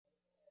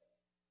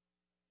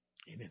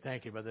Amen.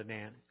 Thank you, Brother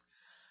Dan.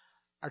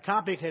 Our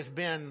topic has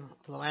been,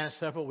 for the last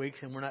several weeks,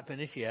 and we're not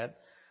finished yet,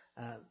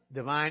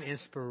 divine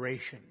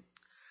inspiration.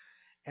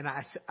 And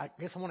I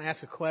guess I want to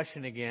ask a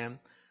question again,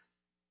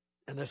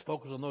 and let's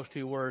focus on those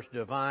two words,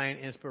 divine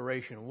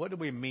inspiration. What do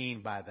we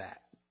mean by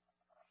that?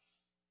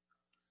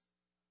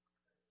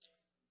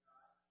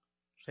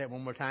 Say it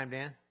one more time,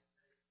 Dan.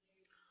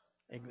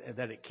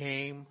 That it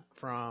came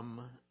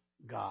from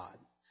God.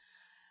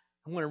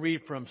 I'm going to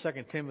read from 2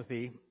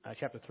 Timothy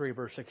chapter 3,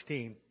 verse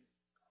 16.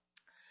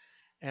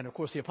 And, of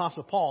course, the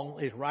Apostle Paul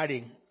is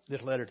writing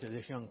this letter to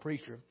this young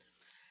preacher.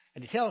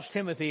 And he tells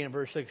Timothy in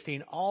verse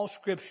 16, all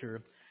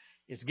Scripture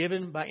is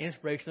given by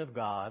inspiration of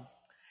God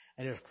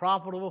and is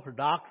profitable for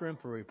doctrine,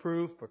 for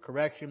reproof, for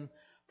correction,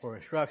 for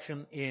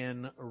instruction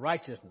in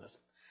righteousness.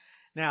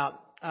 Now,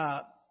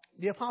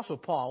 the Apostle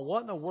Paul,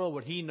 what in the world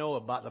would he know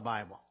about the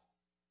Bible?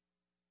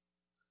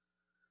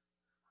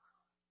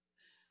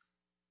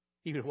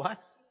 He was what?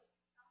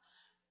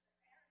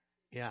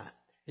 Yeah.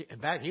 In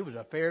fact, he was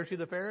a Pharisee of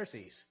the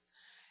Pharisees.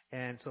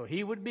 And so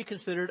he would be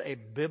considered a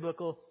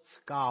biblical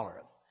scholar.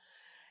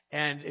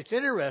 And it's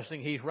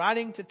interesting, he's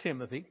writing to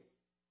Timothy.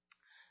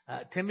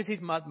 Timothy's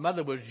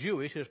mother was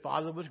Jewish, his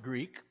father was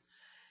Greek.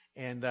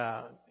 And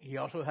he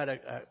also had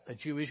a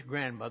Jewish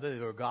grandmother. They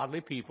were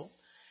godly people.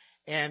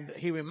 And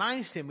he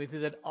reminds Timothy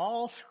that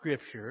all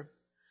Scripture,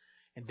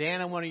 and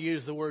Dan, I want to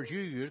use the words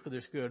you use because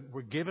it's good,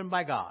 were given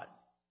by God.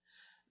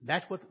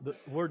 That's what the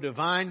word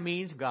divine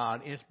means,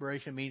 God.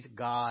 Inspiration means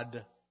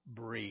God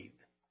breathed.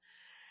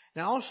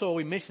 Now, also,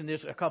 we mentioned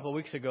this a couple of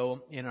weeks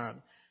ago in our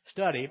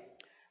study.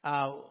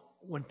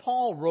 When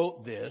Paul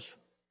wrote this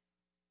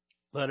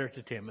letter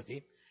to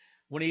Timothy,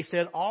 when he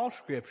said all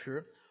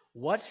Scripture,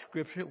 what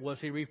Scripture was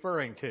he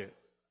referring to?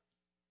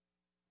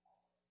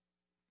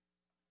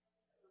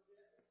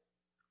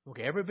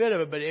 Okay, every bit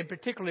of it, but in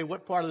particularly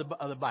what part of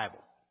the Bible?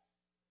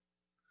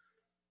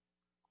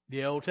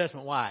 The Old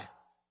Testament. Why?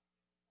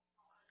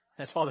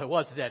 That's all there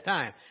was at that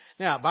time.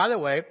 Now, by the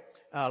way,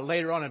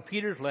 later on in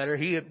Peter's letter,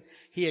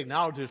 he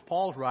acknowledges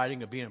Paul's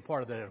writing of being a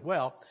part of that as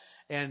well.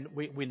 And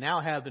we now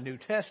have the New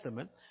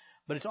Testament.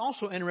 But it's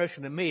also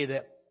interesting to me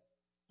that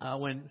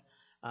when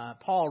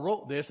Paul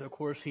wrote this, of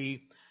course,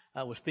 he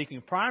was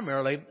speaking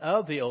primarily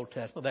of the Old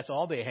Testament. That's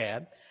all they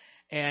had.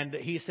 And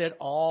he said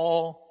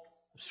all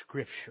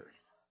Scripture.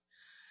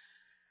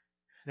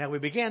 Now, we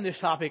began this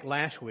topic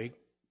last week,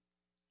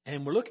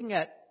 and we're looking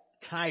at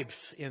types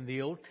in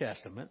the Old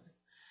Testament.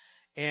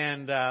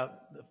 And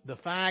the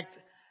fact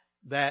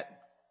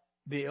that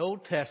the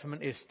Old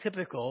Testament is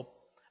typical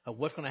of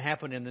what's going to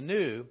happen in the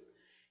New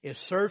is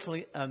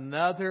certainly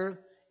another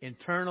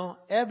internal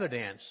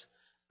evidence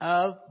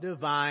of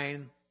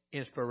divine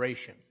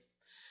inspiration.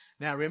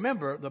 Now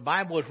remember, the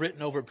Bible was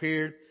written over a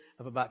period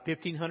of about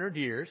 1,500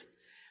 years,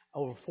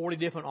 over 40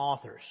 different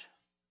authors.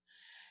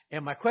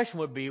 And my question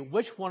would be,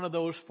 which one of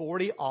those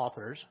 40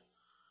 authors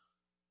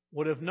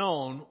would have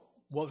known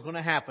what was going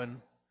to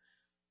happen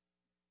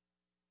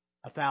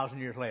 1,000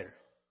 years later?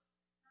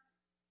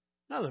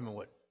 None of them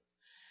would.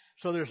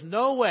 So there's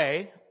no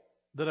way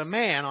that a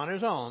man on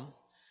his own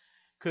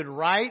could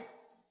write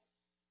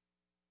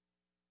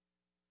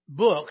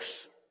books,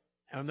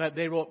 and that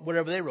they wrote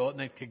whatever they wrote, and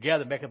then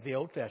together make up the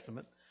Old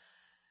Testament,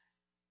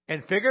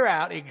 and figure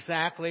out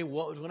exactly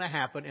what was going to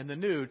happen in the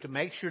New to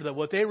make sure that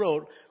what they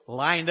wrote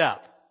lined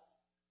up.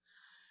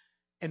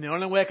 And the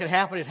only way it could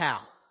happen is how?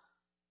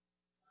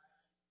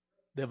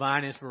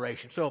 Divine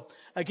inspiration. So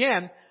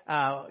again,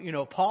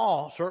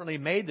 Paul certainly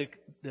made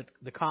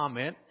the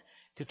comment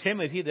to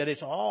Timothy that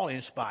it's all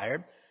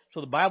inspired.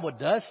 So the Bible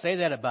does say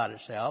that about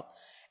itself.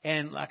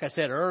 And like I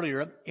said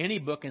earlier, any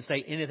book can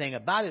say anything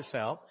about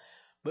itself.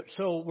 But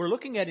so we're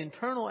looking at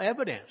internal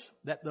evidence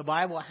that the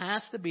Bible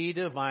has to be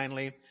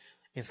divinely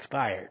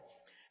inspired.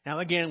 Now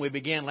again, we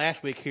began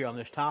last week here on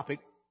this topic,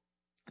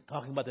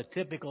 talking about the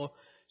typical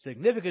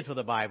significance of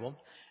the Bible,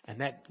 and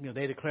that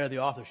they declare the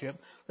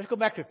authorship. Let's go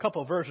back to a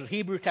couple of verses.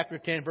 Hebrews chapter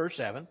 10, verse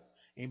 7.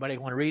 Anybody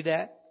want to read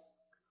that?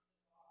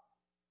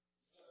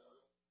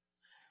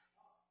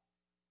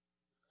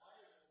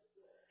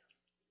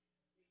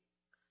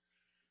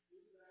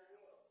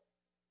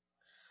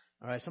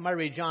 All right, somebody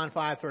read John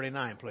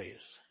 5:39, please.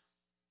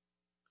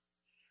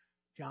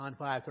 John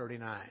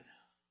 5:39.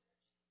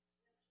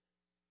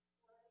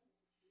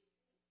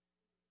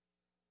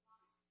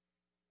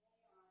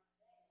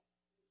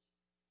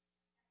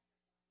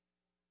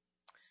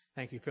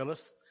 Thank you, Phyllis.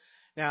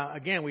 Now,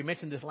 again, we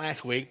mentioned this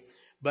last week,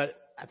 but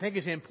I think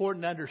it's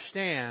important to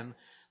understand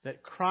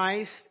that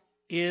Christ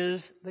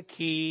is the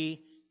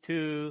key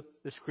to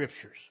the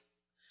Scriptures.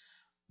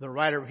 The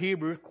writer of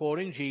Hebrews,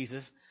 quoting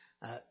Jesus,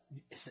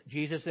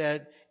 Jesus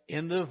said,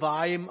 in the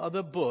volume of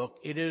the book,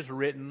 it is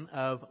written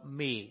of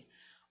me.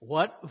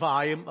 What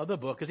volume of the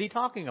book is he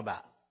talking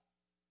about?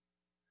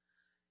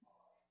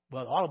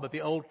 Well, all of it,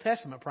 the Old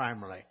Testament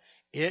primarily.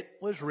 It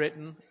was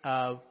written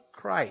of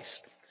Christ.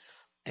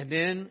 And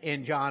then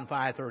in John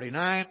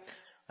 5:39,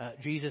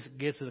 Jesus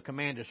gives the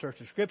command to search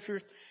the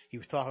Scriptures. He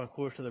was talking, of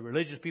course, to the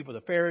religious people,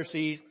 the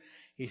Pharisees.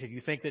 He said,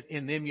 you think that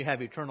in them you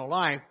have eternal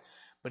life,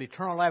 But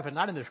eternal life is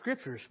not in the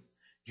Scriptures.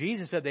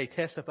 Jesus said they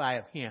testify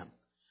of Him.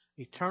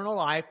 Eternal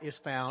life is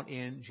found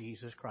in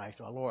Jesus Christ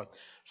our Lord.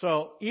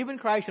 So even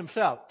Christ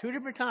Himself, 2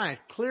 different times,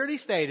 clearly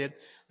stated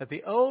that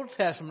the Old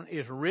Testament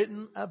is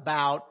written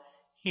about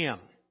Him.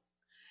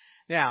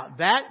 Now,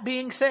 that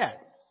being said,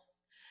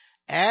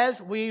 as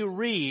we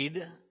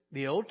read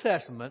the Old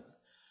Testament,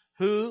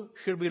 who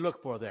should we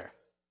look for there?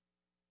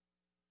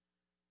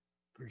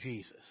 For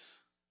Jesus.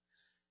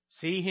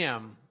 See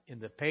Him in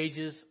the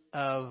pages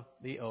of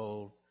the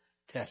Old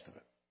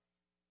Testament.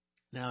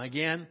 Now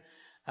again,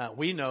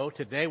 we know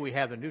today we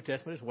have the New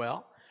Testament as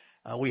well.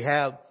 We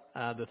have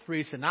the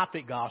 3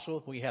 synoptic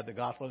Gospels. We have the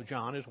Gospel of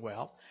John as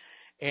well.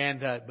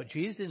 But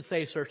Jesus didn't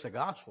say search the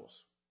Gospels.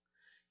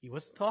 He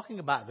wasn't talking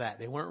about that.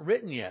 They weren't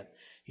written yet.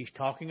 He's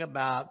talking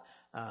about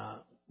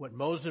what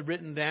Moses had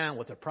written down,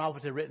 what the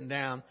prophets had written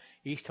down.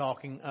 He's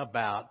talking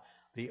about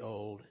the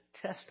Old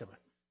Testament.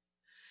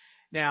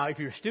 Now, if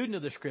you're a student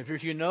of the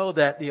Scriptures, you know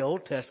that the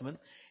Old Testament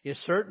is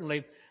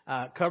certainly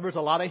covers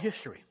a lot of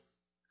history.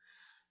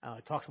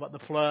 It talks about the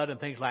flood and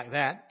things like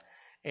that,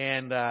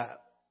 and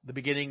the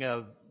beginning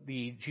of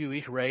the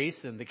Jewish race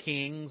and the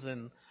kings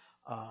and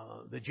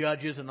the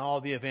judges and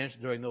all the events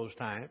during those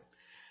times.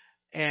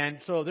 And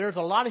so there's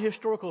a lot of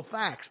historical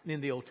facts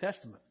in the Old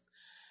Testament.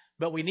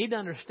 But we need to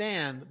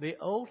understand the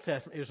Old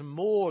Testament is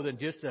more than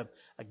just a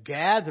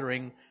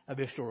gathering of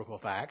historical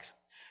facts.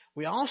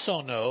 We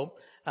also know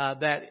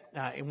that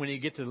when you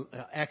get to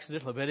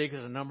Exodus, Leviticus,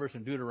 and Numbers,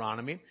 and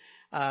Deuteronomy,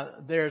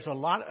 there's a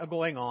lot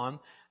going on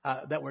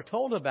that we're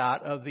told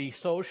about of the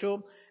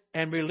social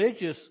and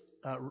religious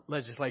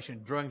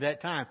legislation during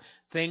that time,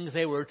 things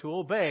they were to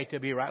obey to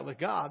be right with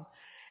God.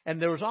 And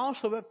there was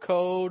also a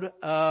code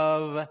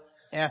of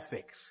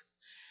ethics.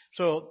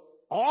 So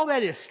all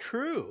that is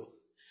true,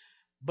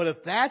 but if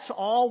that's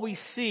all we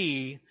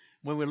see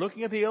when we're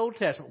looking at the Old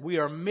Testament, we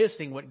are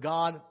missing what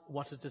God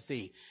wants us to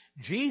see.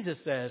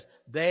 Jesus says,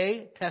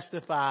 they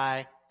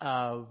testify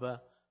of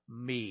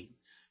me.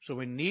 So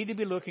we need to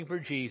be looking for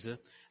Jesus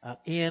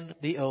in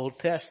the Old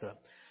Testament.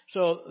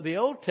 So the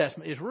Old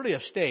Testament is really a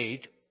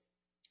stage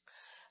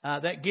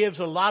that gives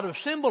a lot of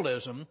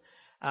symbolism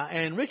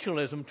and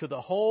ritualism to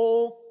the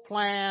whole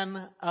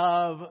plan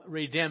of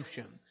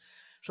redemption.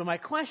 So my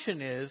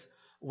question is,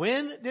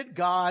 when did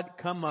God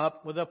come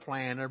up with a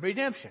plan of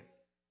redemption?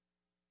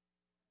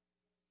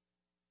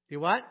 Do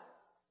what?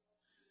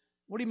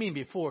 What do you mean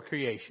before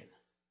creation?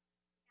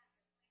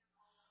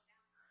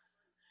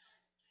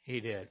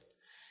 He did.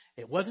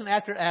 It wasn't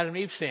after Adam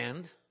and Eve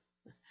sinned.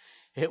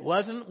 It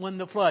wasn't when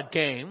the flood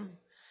came.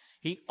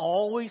 He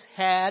always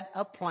had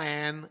a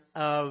plan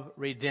of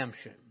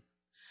redemption.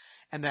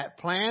 And that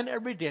plan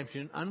of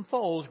redemption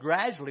unfolds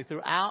gradually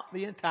throughout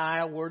the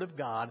entire Word of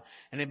God.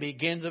 And it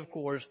begins, of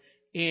course,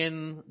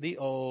 in the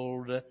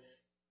Old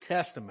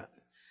Testament.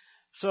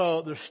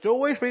 So the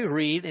stories we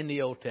read in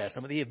the Old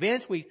Testament, the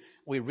events we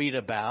read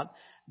about,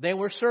 they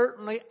were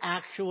certainly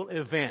actual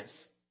events.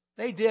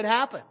 They did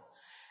happen.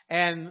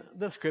 And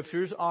the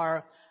Scriptures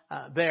are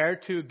there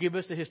to give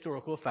us the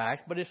historical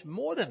facts. But it's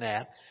more than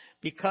that,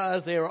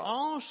 because they are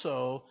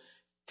also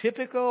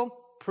typical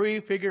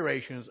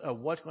prefigurations of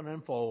what's going to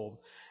unfold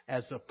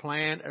as the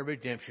plan of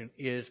redemption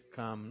is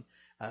come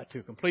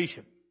to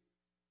completion.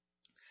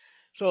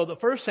 So the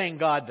first thing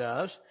God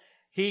does,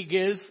 He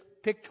gives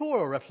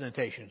pictorial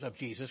representations of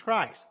Jesus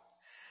Christ.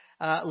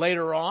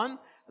 Later on,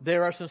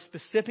 there are some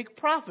specific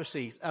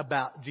prophecies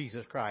about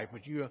Jesus Christ.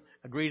 Would you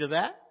agree to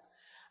that?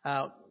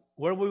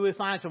 Where would we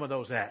find some of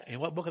those at?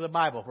 In what book of the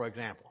Bible, for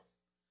example?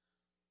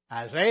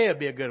 Isaiah would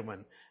be a good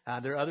one.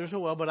 There are others as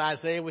well, but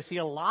Isaiah, we see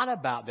a lot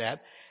about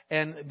that.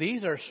 And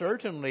these are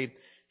certainly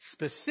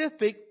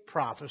specific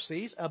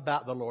prophecies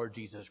about the Lord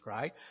Jesus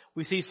Christ.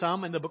 We see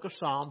some in the book of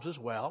Psalms as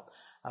well.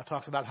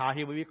 Talks about how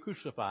He will be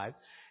crucified.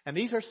 And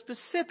these are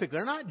specific.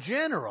 They're not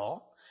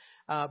general,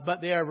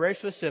 but they are very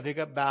specific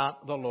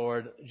about the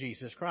Lord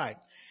Jesus Christ.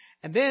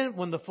 And then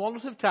when the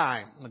fullness of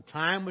time, when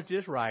time was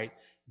just right,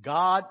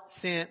 God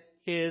sent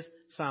His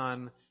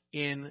Son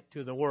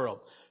into the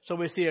world. So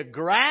we see a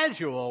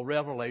gradual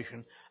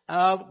revelation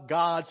of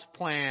God's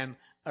plan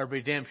of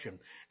redemption.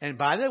 And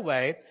by the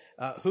way,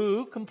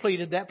 who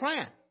completed that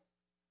plan?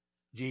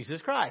 Jesus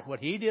Christ.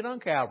 What He did on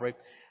Calvary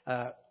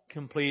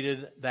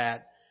completed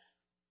that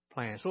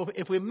plan. So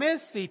if we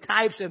miss the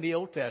types in the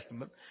Old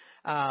Testament,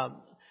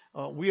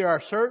 we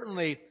are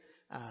certainly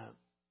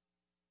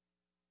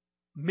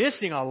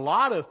missing a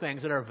lot of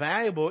things that are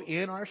valuable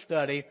in our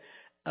study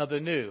of the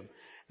New.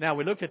 Now,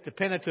 we looked at the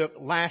Pentateuch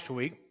last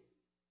week,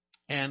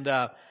 and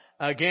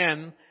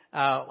again,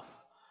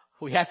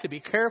 we have to be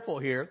careful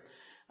here,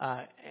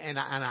 and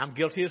I'm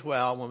guilty as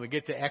well when we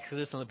get to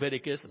Exodus and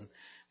Leviticus and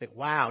think,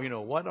 wow,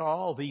 what are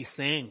all these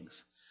things?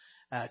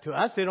 To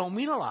us, they don't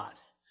mean a lot.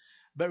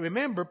 But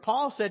remember,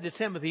 Paul said to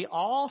Timothy,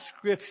 all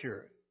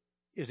Scripture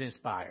is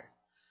inspired.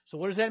 So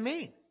what does that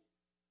mean?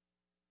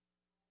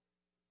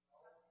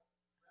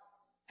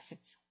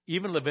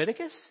 Even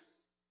Leviticus?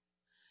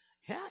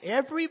 Yeah,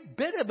 every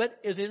bit of it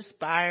is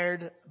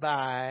inspired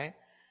by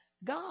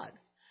God.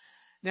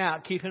 Now,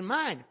 keep in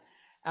mind,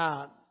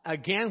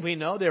 Again, we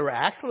know there were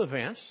actual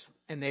events,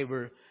 and they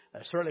were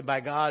certainly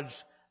by God's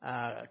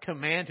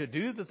command to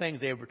do the things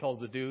they were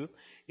told to do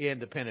in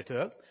the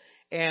Pentateuch.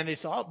 And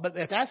it's all, but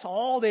if that's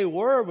all they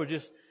were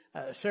just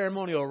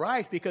ceremonial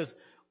rites, because,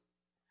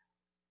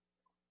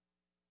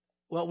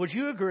 well, would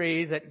you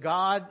agree that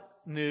God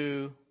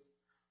knew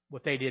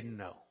what they didn't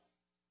know?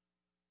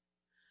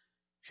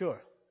 Sure.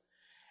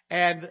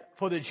 And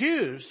for the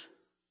Jews,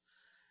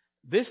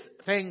 this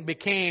thing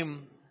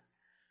became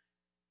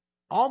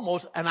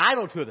almost an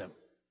idol to them,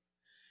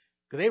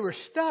 because they were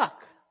stuck.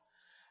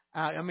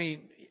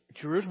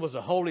 Jerusalem was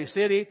a holy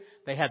city.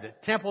 They had the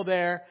temple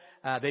there.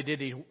 They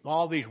did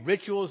all these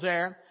rituals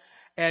there.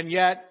 And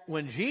yet,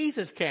 when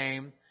Jesus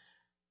came,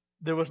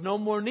 there was no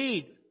more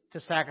need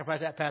to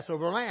sacrifice that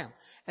Passover lamb.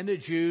 And the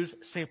Jews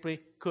simply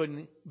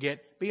couldn't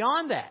get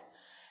beyond that.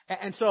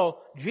 And so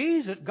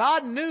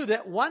God knew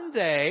that one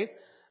day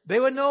they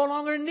would no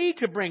longer need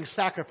to bring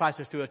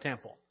sacrifices to a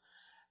temple.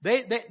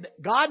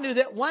 God knew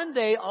that one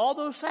day all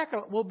those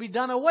sacrifices will be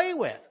done away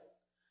with.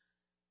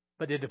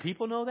 But did the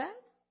people know that?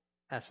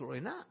 Absolutely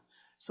not.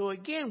 So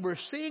again, we're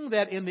seeing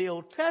that in the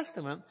Old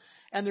Testament,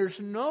 and there's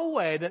no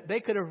way that they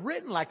could have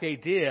written like they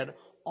did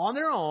on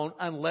their own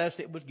unless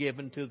it was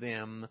given to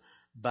them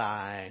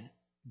by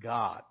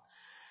God.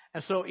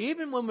 And so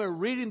even when we're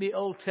reading the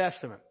Old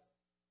Testament,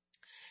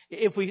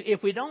 if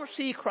we don't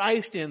see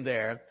Christ in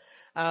there,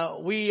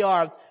 we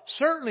are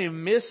certainly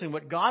missing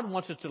what God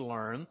wants us to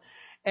learn,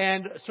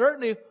 and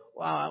certainly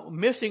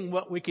missing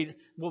what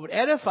would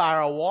edify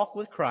our walk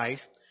with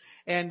Christ.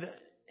 And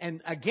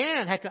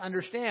again, have to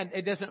understand,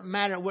 it doesn't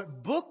matter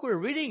what book we're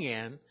reading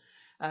in.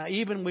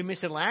 Even we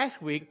mentioned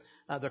last week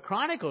the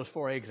Chronicles,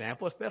 for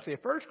example, especially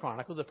the First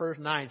Chronicles, the first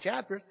 9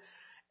 chapters.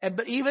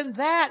 But even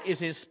that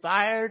is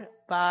inspired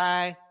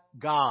by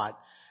God,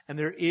 and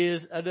there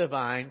is a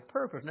divine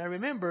purpose. Now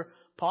remember,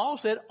 Paul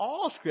said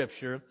all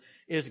Scripture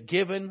is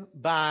given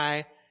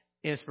by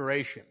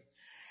inspiration.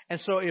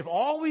 And so if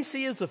all we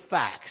see is the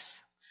facts,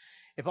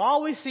 if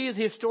all we see is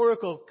the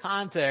historical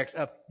context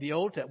of the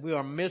Old Testament, we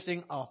are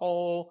missing a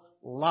whole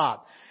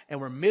lot.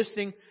 And we're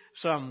missing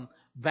some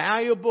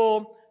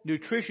valuable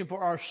nutrition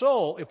for our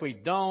soul if we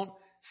don't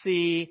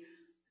see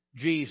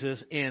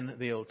Jesus in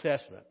the Old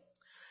Testament.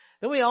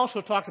 Then we also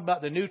talked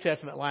about the New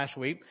Testament last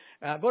week.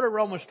 Go to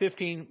Romans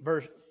 15,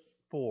 verse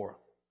 4.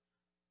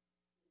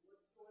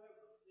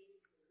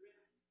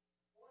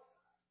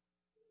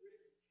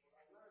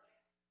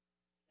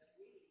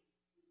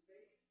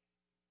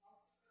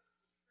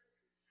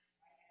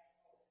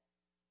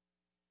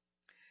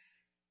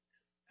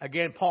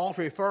 Again, Paul's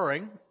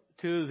referring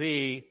to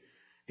the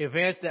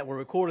events that were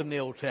recorded in the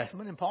Old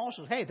Testament, and Paul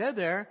says, hey, they're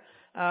there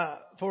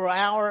for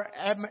our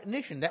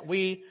admonition, that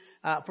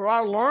for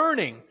our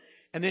learning.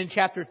 And then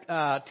chapter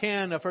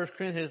 10 of 1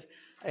 Corinthians,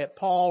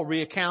 Paul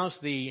recounts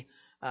the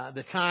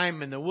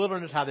time in the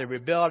wilderness, how they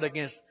rebelled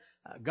against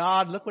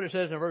God. Look what it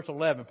says in verse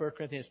 11, 1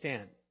 Corinthians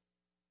 10.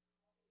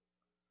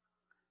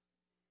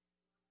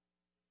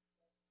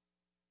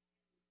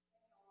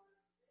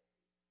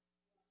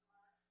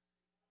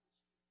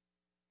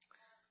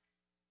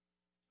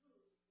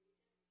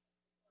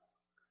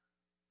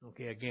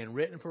 Okay, again,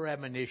 written for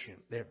admonition.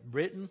 They're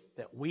written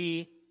that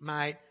we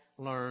might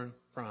learn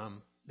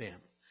from them.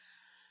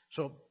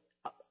 So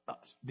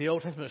the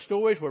Old Testament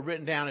stories were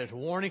written down as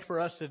warnings for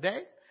us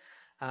today,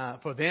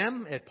 for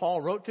them, as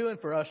Paul wrote to,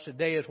 and for us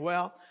today as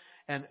well.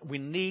 And we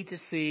need to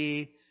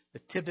see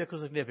the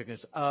typical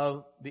significance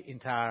of the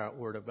entire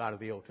Word of God of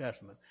the Old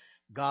Testament.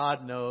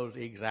 God knows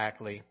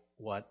exactly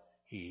what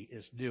He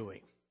is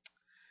doing.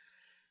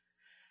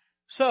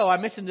 So I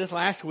mentioned this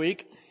last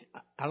week.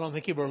 I don't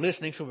think you were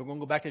listening, so we're going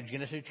to go back to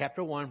Genesis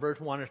chapter 1, verse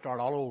 1, and start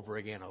all over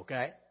again,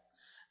 okay?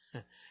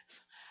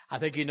 I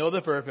think you know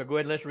the verse, but go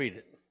ahead and let's read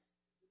it.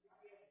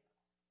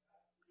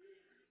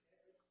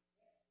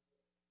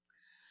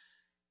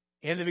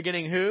 In the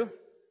beginning, who?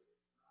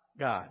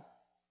 God.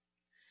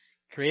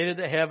 Created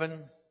the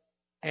heaven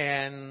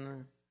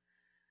and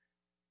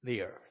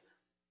the earth.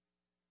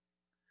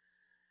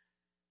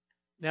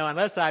 Now,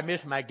 unless I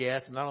miss my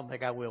guess, and I don't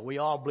think I will, we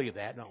all believe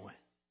that, don't we?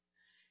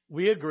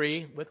 We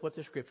agree with what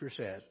the Scripture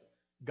says.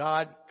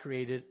 God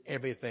created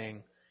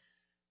everything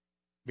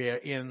there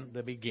in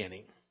the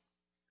beginning.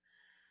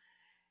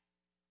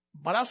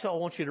 But also I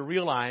want you to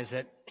realize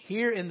that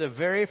here in the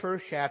very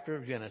first chapter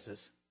of Genesis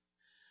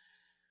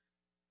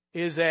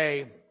is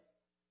a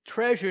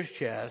treasure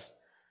chest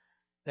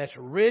that's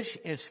rich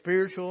in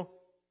spiritual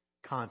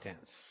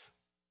contents.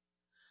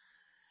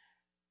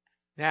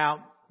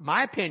 Now,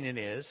 my opinion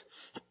is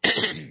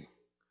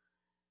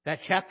that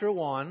chapter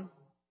 1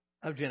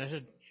 of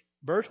Genesis,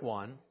 verse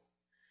 1,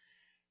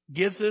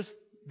 gives us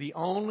the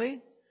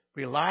only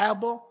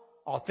reliable,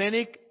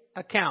 authentic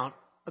account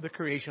of the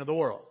creation of the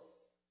world.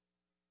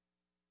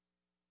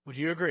 Would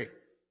you agree?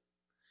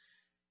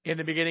 In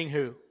the beginning,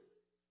 who?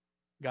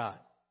 God.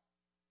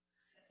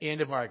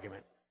 End of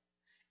argument.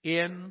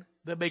 In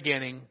the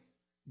beginning,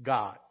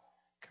 God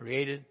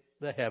created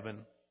the heaven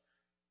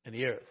and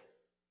the earth.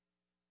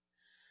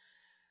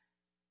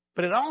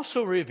 But it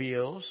also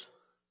reveals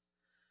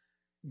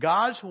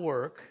God's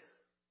work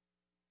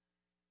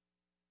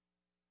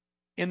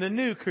in the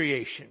new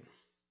creation.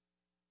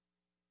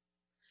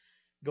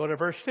 Go to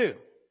verse 2.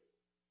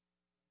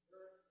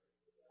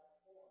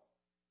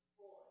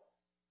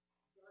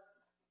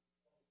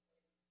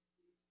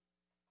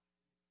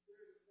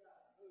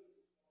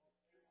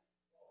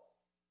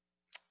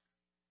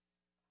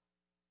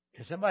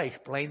 Can somebody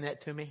explain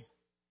that to me?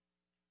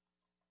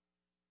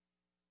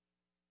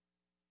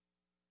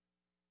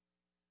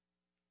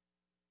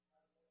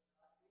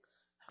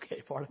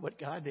 Okay, part of what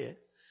God did.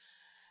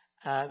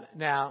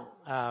 Now,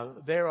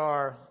 there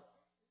are...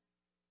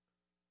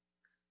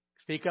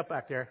 Speak up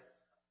back there.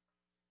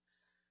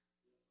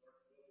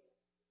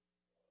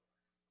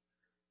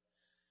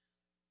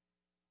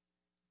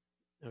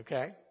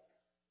 Okay.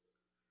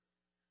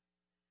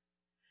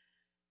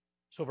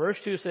 So verse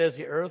 2 says,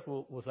 the earth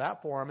was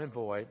without form and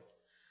void,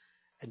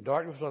 and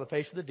darkness was on the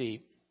face of the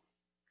deep.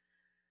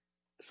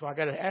 So I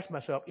got to ask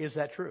myself, is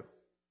that true?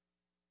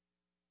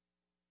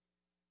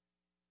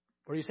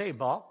 What are you saying,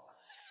 Paul?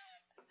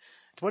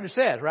 That's what it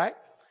says, right?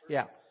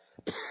 Yeah.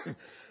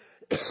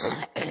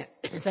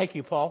 Thank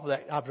you, Paul, for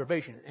that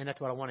observation, and that's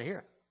what I want to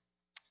hear.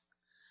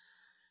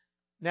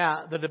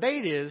 Now, the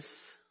debate is,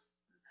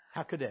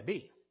 how could that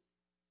be?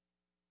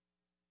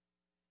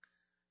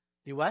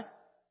 Do what?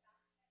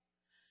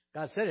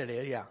 God said it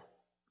is, yeah.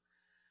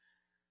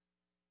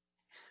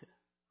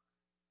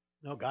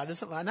 No, God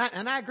doesn't lie.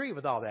 And I agree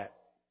with all that.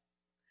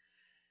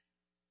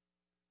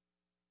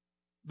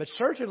 But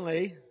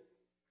certainly,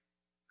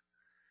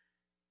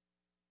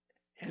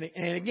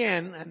 and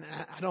again, and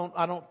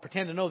I don't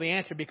pretend to know the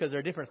answer because there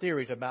are different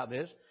theories about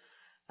this.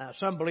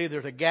 Some believe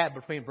there's a gap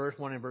between verse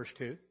 1 and verse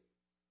 2.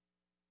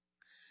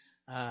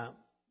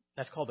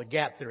 That's called the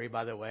gap theory,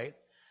 by the way.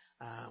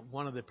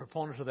 One of the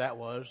proponents of that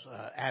was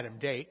Adam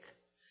Dake.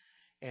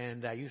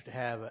 And I used to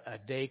have a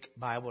Dake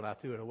Bible, and I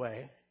threw it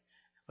away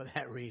for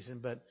that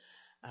reason. But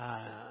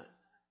I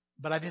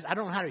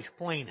don't know how to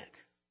explain it.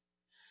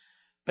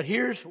 But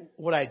here's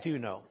what I do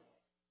know.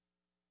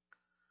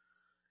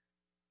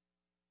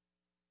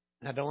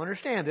 And I don't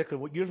understand it,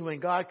 because usually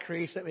when God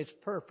creates something, it's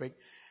perfect.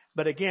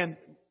 But again,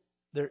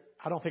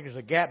 I don't think there's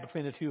a gap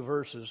between the two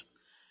verses.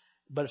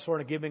 But it's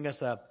sort of giving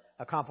us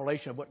a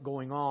compilation of what's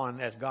going on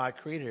as God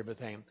created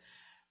everything.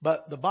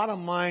 But the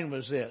bottom line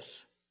was this.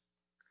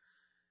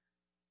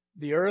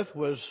 The earth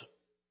was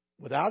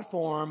without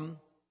form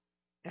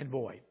and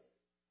void.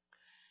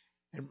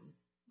 And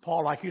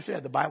Paul, like you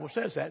said, the Bible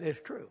says that is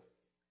true.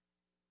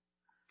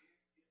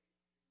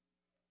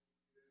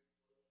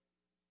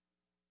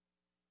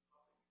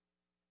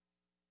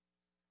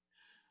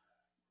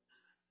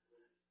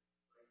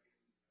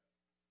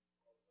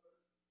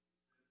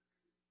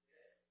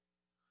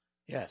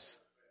 Yes.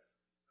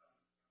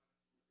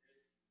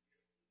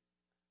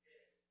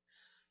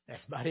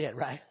 That's about it,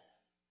 right?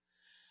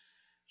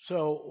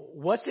 So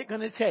what's it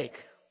going to take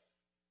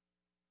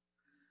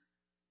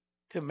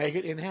to make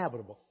it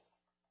inhabitable?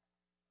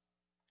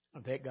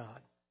 I'll take God.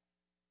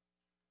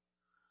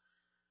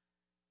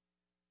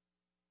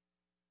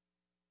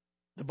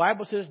 The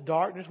Bible says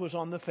darkness was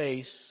on the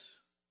face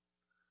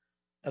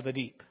of the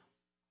deep.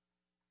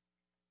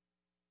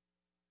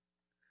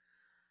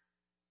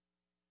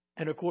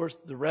 And of course,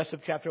 the rest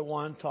of chapter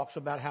 1 talks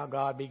about how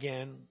God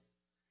began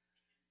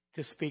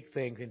to speak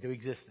things into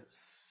existence.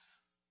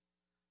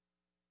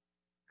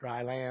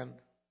 Dry land,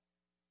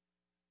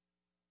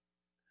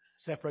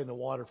 separating the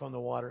water from the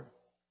water.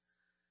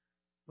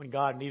 When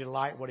God needed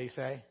light, what did He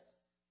say?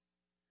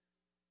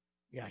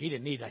 Yeah, He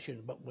didn't need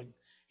it, but when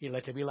He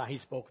let there be light, He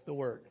spoke the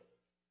word.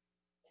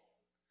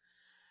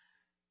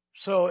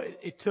 So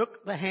it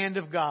took the hand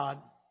of God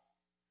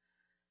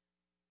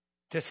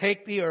to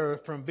take the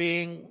earth from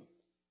being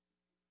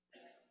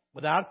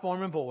without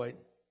form and void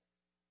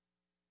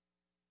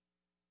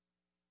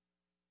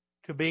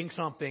to being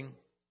something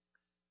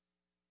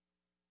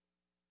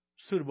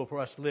suitable for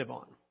us to live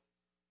on.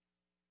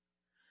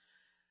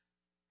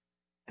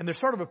 And there's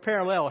sort of a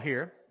parallel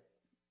here.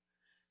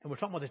 And we're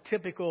talking about the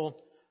typical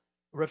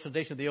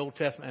representation of the Old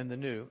Testament and the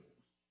New.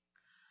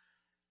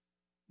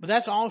 But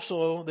that's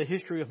also the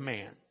history of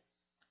man.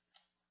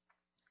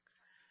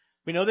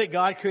 We know that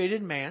God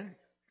created man.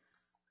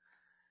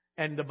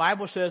 And the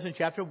Bible says in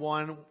chapter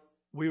 1,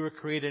 we were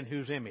created in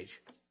whose image?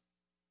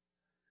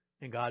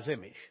 In God's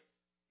image.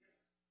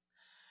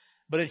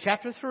 But in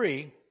chapter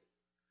 3,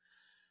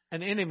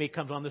 an enemy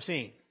comes on the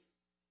scene.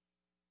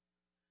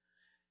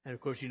 And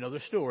of course, you know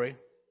the story.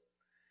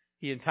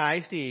 He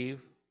enticed Eve,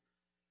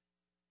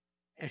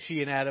 and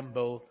she and Adam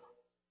both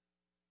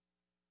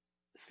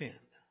sinned.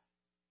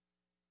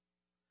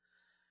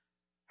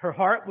 Her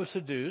heart was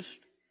seduced,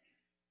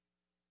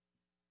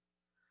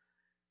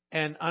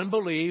 and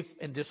unbelief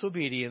and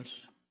disobedience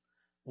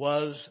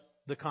was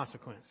the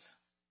consequence.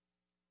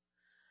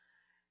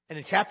 And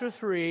in chapter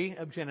 3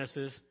 of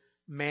Genesis,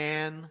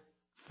 man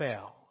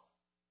fell.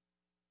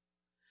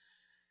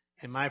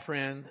 And my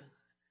friend,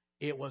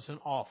 it was an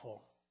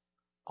awful,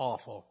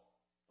 awful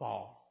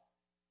fall.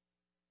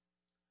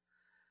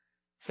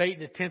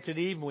 Satan tempted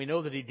Eve, and we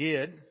know that he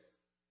did.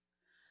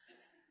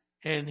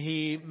 And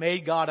he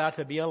made God out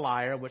to be a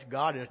liar, which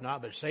God is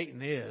not, but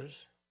Satan is.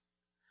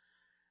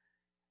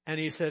 And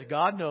he says,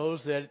 God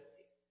knows that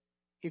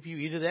if you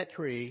eat of that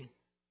tree,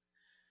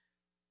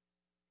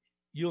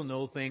 you'll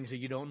know things that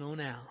you don't know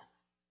now.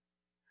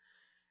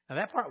 Now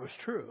that part was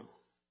true.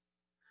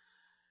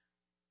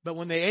 But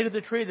when they ate of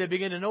the tree, they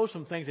began to know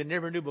some things they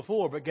never knew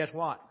before. But guess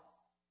what?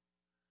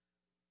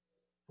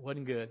 It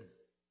wasn't good.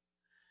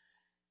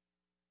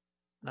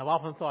 And I've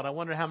often thought, I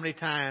wonder how many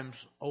times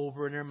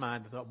over in their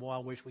mind they thought, boy, I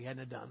wish we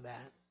hadn't done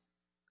that.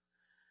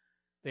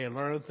 They had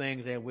learned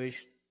things they wished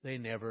they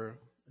never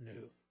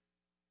knew.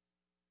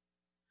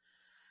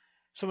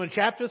 So in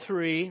chapter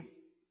 3,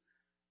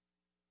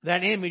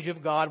 that image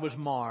of God was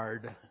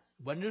marred.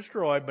 It wasn't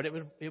destroyed, but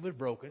it was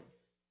broken.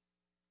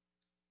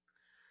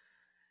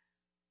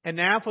 And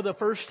now for the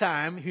first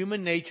time,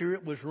 human nature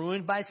was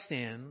ruined by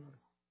sin.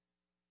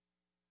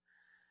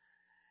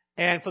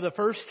 And for the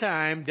first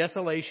time,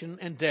 desolation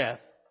and death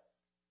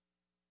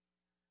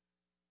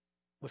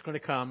was going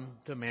to come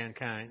to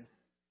mankind.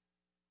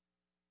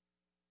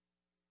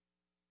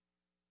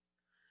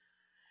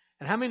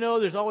 And how many know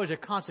there's always a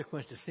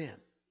consequence to sin?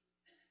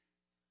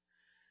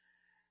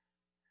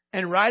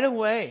 And right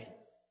away,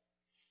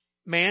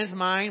 man's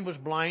mind was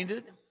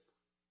blinded,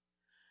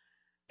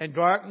 and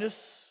darkness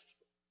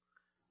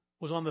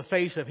was on the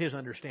face of his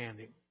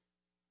understanding.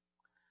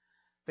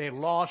 They had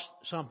lost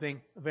something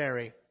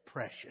very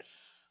precious.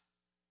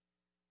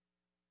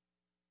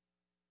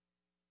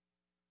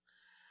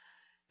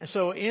 And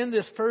so in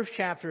this first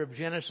chapter of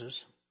Genesis,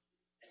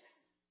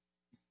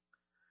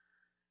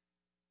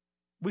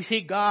 we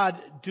see God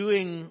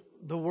doing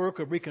the work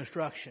of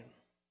reconstruction.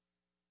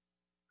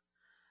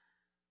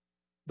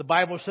 The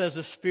Bible says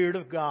the Spirit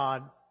of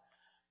God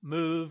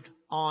moved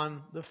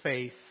on the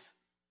face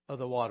of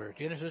the water.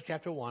 Genesis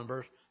chapter 1,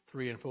 verse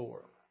 3 and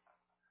 4.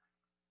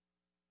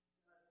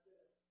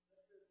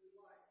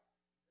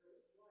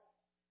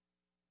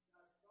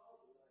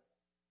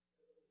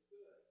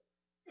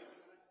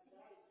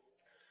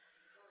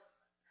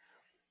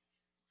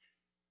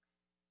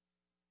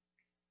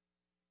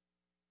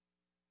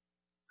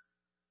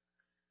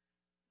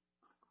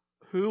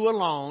 Who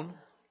alone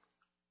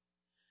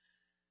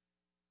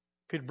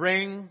could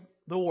bring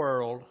the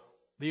world,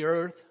 the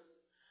earth,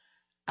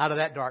 out of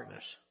that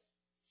darkness?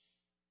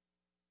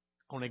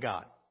 Only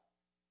God.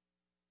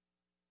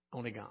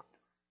 Only God.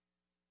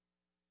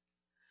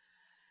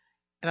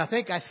 And I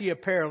think I see a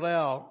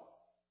parallel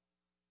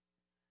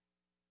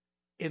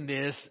in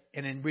this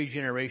and in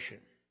regeneration.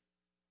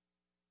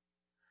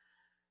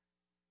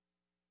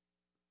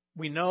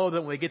 We know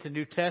that when we get to the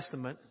New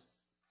Testament,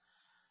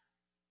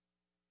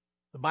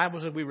 the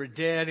Bible says we were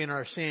dead in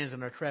our sins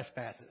and our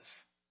trespasses.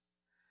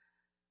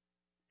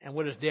 And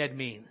what does dead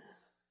mean?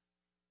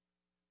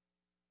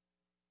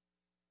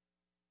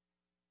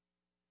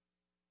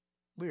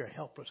 We are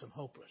helpless and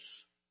hopeless.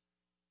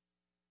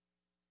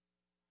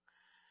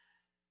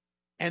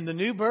 And the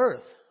new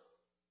birth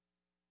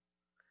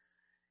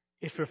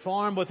is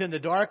performed within the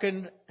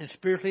darkened and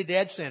spiritually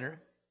dead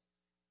sinner.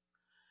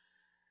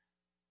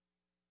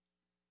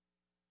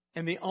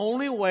 And the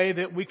only way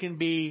that we can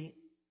be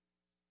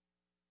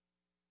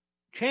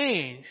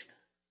changed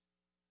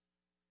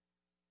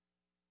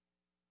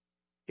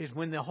is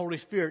when the Holy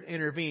Spirit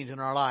intervenes in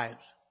our lives.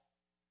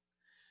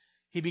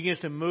 He begins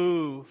to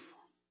move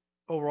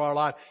over our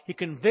life. He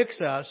convicts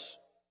us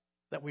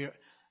that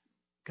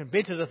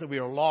convinces us that we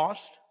are lost.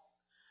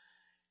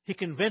 He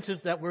convinces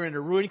that we're in a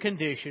ruined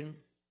condition.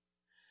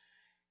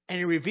 And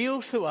He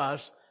reveals to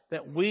us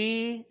that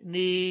we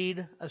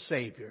need a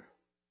Savior.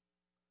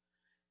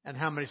 And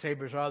how many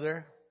Saviors are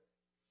there?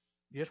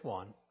 Just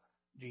one,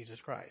 Jesus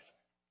Christ.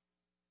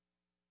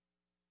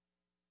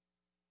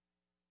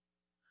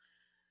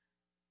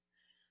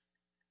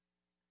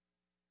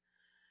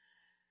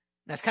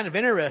 That's kind of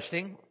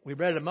interesting. We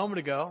read it a moment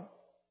ago.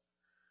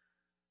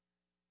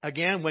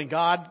 Again, when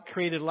God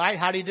created light,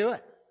 how did He do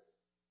it?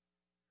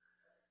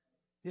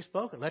 He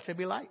spoke it. Let there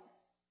be light.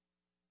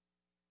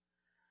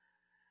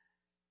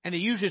 And He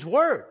used His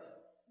word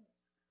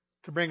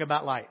to bring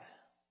about light.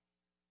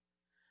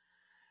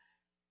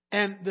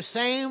 And the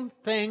same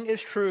thing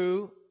is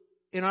true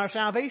in our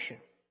salvation.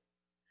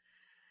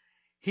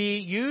 He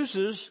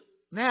uses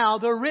now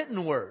the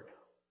written word,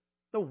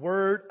 the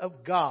Word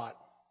of God.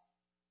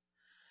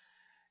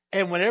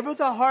 And whenever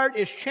the heart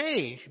is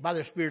changed by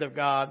the Spirit of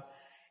God,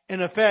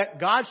 in effect,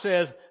 God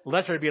says,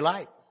 let there be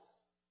light.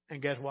 And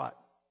guess what?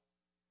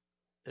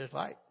 There's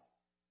light.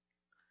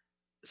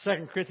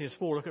 2 Corinthians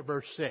 4, look at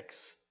verse 6.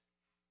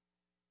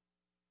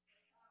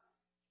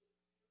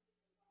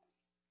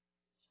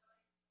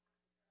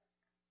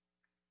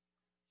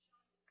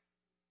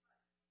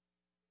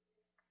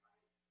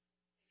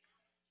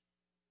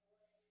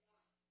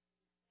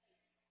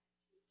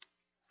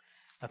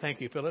 Now,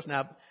 thank you, Phyllis.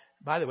 Now,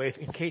 by the way,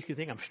 in case you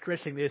think I'm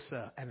stretching this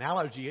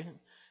analogy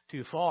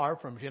too far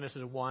from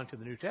Genesis 1 to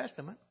the New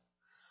Testament,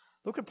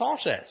 look what Paul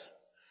says.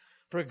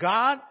 For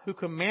God who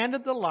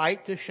commanded the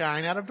light to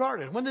shine out of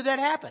darkness. When did that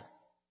happen?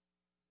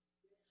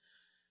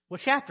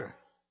 What chapter?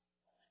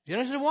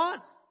 Genesis 1.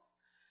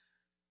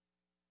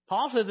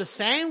 Paul says the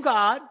same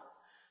God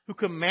who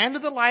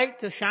commanded the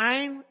light to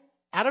shine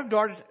out of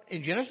darkness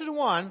in Genesis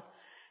 1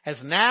 has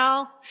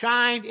now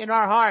shined in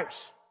our hearts.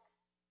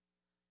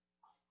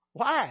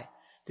 Why?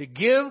 To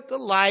give the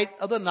light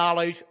of the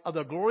knowledge of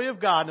the glory of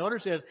God.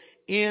 Notice it says,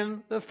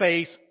 in the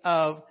face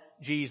of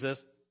Jesus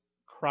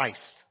Christ.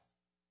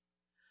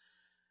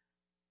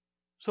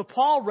 So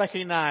Paul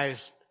recognized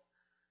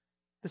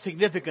the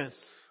significance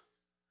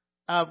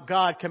of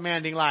God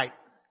commanding light.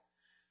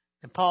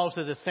 And Paul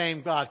says the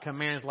same God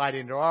commands light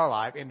into our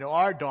life, into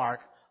our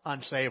dark,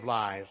 unsaved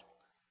lives,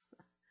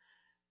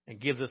 and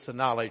gives us the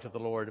knowledge of the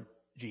Lord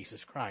Jesus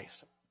Christ.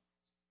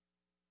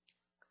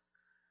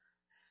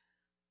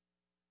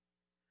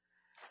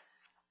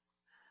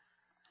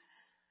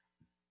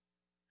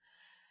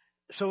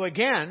 So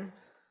again,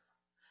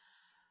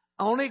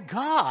 only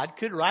God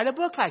could write a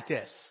book like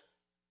this.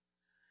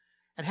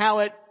 And how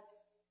it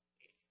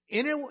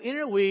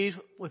interweaves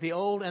with the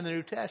Old and the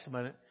New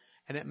Testament,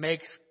 and it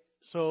makes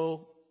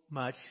so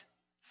much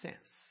sense.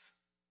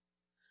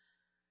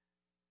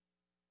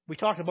 We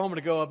talked a moment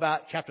ago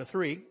about chapter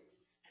 3.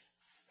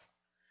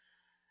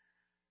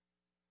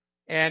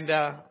 And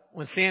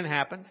when sin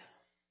happened,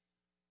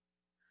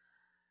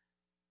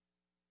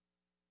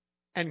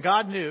 and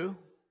God knew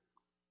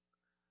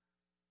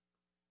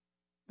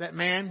that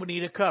man would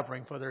need a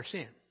covering for their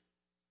sin.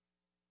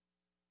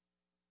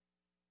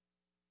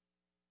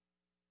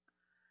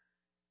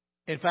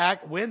 In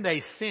fact, when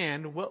they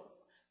sinned, what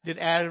did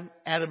Adam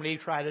and Eve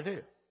try to do?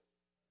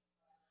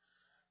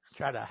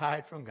 Try to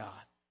hide from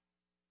God.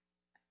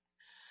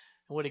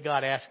 And what did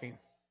God ask him?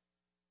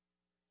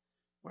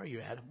 Where are you,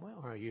 Adam?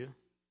 Where are you?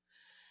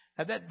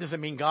 Now, that doesn't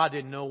mean God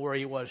didn't know where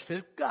he was.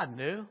 God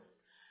knew.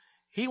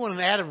 He wanted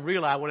Adam to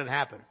realize what had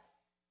happened.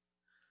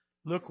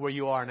 Look where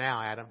you are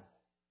now, Adam.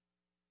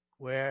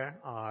 Where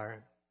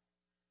are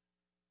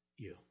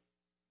you?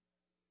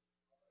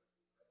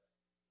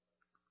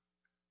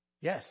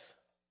 Yes.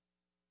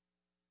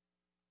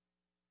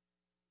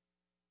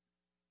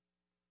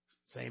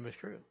 Same is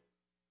true.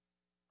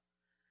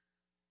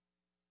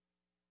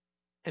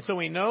 And so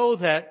we know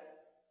that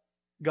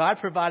God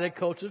provided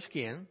coats of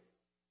skin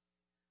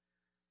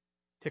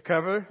to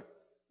cover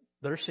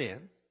their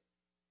sin.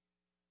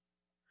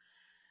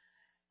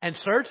 And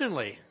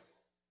certainly,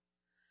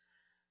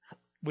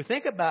 we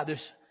think about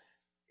this,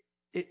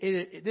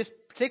 this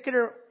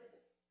particular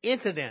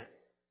incident,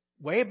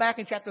 way back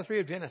in chapter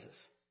 3 of Genesis,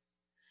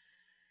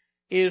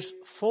 is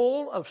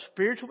full of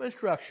spiritual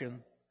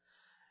instruction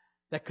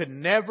that could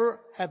never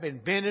have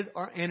invented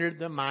or entered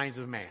the minds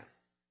of man.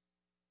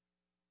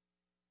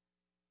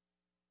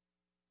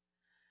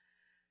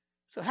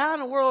 So how in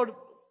the world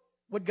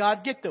would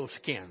God get those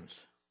skins?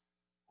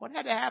 What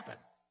had to happen?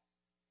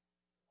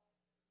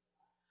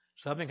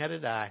 Something had to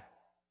die.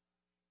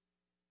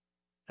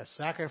 A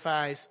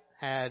sacrifice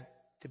had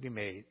to be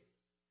made.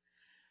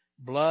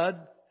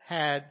 Blood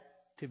had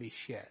to be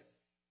shed.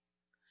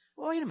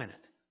 Well, wait a minute.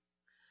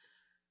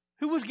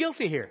 Who was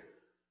guilty here?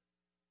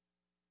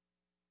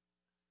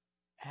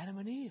 Adam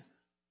and Eve.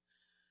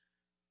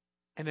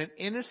 And an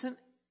innocent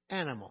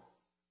animal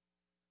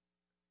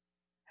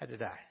had to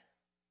die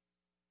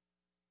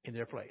in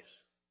their place.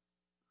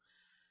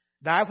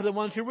 Die for the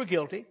ones who were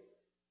guilty,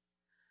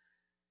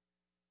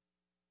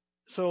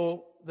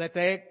 so that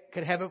they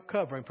could have a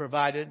covering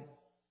provided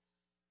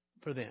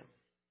for them.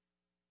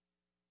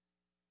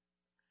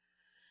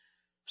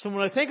 So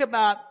when I think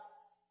about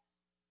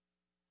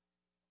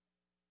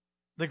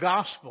the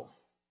gospel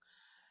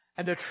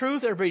and the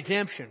truth of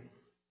redemption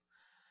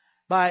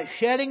by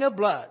shedding of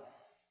blood,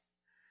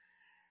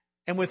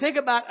 and we think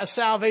about a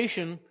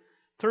salvation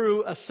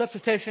through a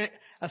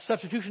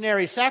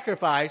substitutionary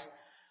sacrifice,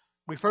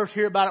 we first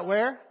hear about it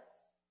where?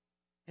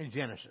 In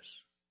Genesis,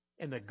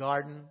 in the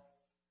Garden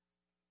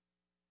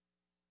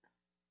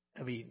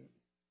of Eden.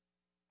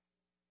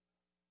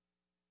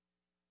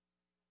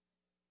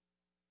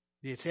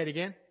 Did you say it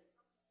again?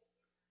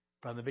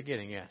 From the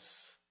beginning, yes.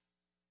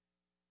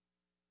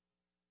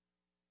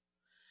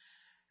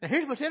 Now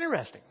here's what's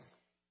interesting.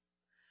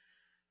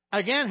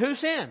 Again, who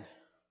sinned?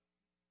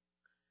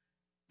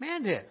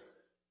 Man did.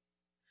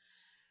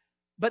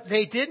 But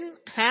they didn't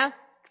have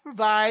to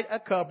provide a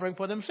covering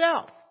for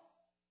themselves.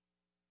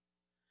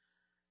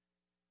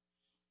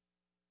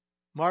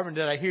 Marvin,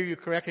 did I hear you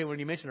correctly when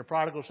you mentioned the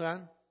prodigal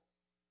son?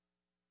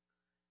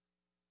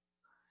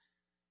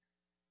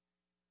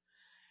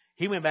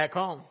 He went back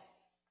home.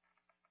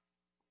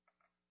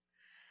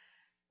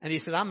 And he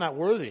said, I'm not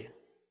worthy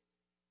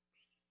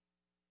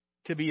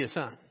to be a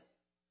son.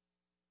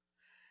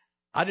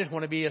 I just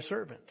want to be a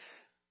servant.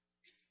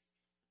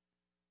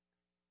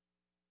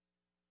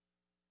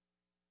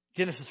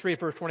 Genesis 3,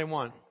 verse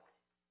 21.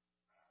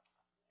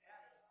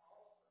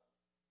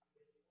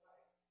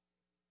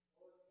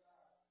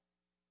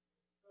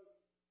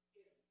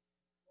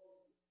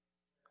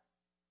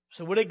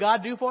 So what did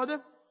God do for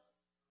them?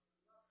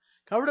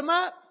 Covered them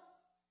up.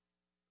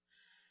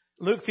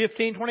 Luke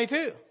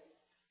 15:22.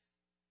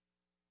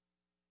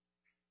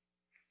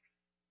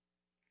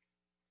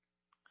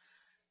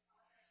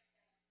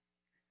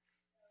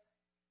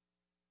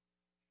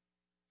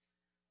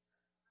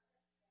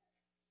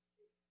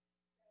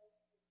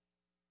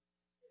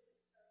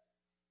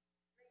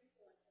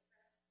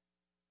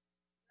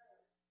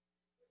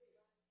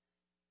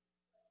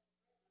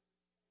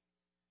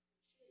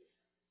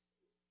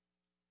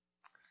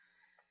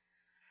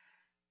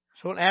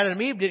 So when Adam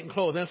and Eve didn't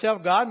clothe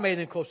themselves, God made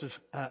them clothes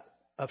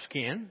of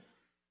skin.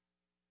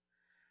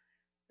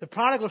 The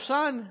prodigal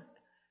son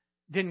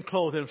didn't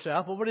clothe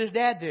himself, but what did his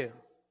dad do?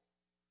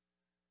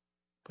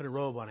 Put a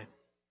robe on him.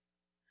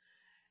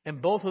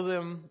 And both of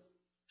them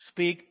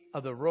speak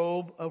of the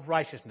robe of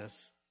righteousness,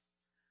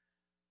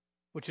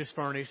 which is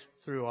furnished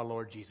through our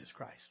Lord Jesus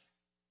Christ.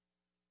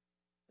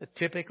 The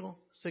typical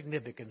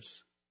significance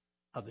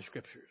of the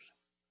Scriptures.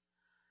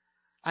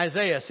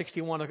 Isaiah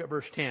 61, look at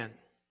verse 10.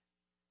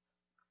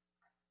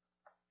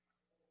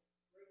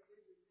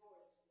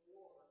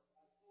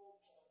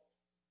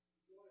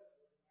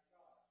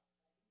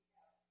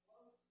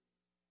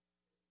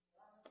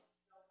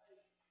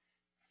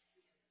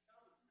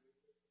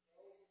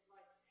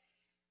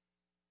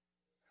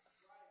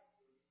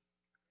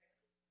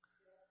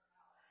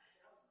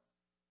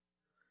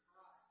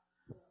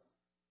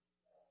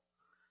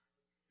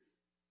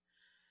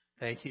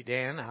 Thank you,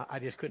 Dan. I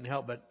just couldn't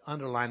help but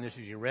underline this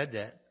as you read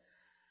that.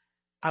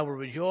 I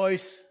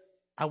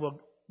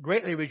will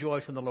greatly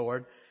rejoice in the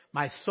Lord.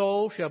 My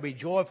soul shall be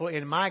joyful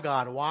in my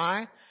God.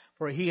 Why?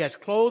 For he has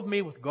clothed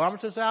me with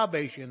garments of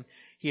salvation.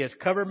 He has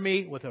covered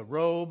me with a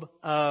robe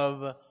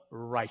of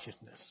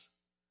righteousness.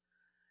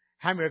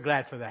 How many are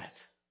glad for that?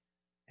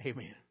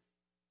 Amen.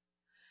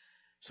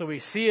 So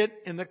we see it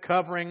in the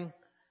covering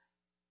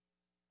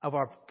of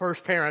our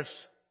first parents'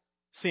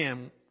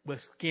 sin with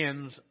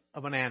skins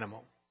of an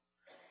animal.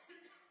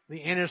 The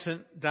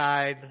innocent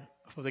died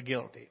for the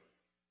guilty.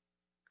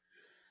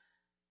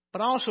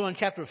 But also in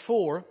chapter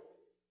 4,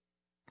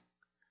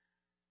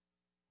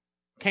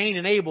 Cain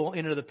and Abel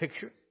enter the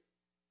picture.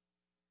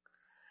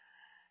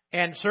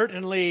 And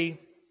certainly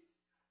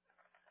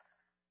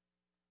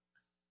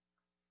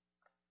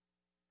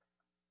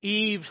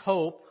Eve's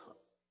hope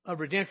of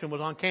redemption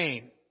was on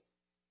Cain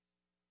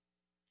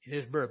in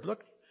his birth.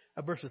 Look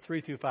at verses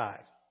 3 through 5.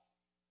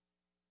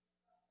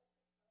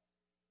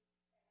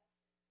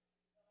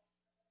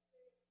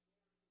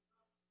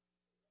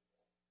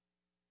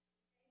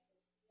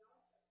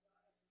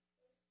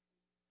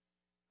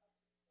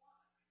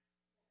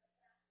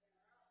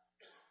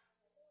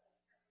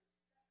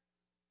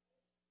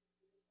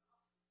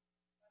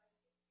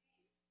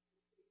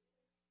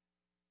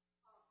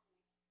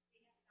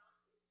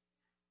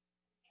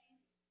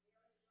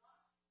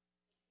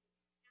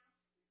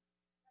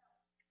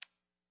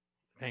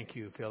 Thank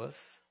you, Phyllis.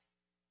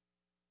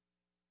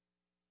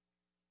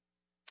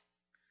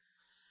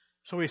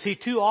 So we see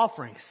two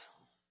offerings,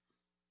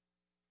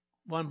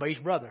 one by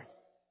each brother.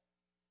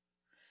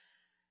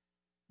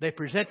 They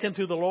present them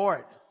to the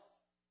Lord.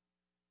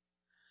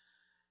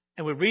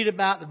 And we read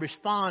about the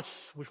response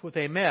with which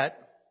they met.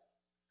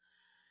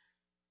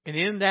 And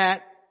in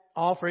that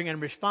offering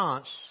and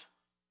response,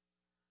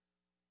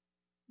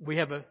 we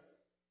have a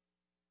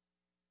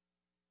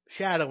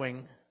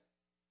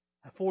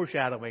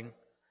foreshadowing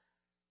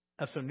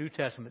of some New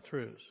Testament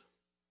truths.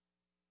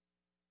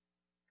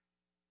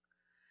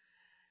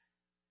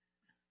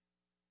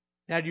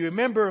 Now, do you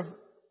remember,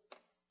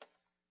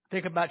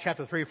 think about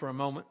chapter 3 for a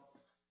moment.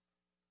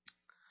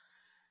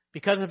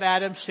 Because of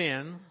Adam's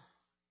sin,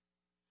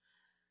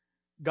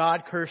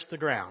 God cursed the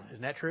ground.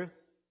 Isn't that true?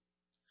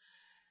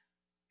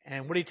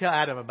 And what did he tell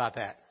Adam about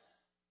that?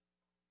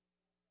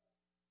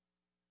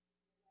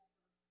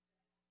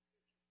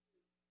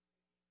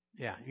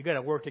 Yeah, you got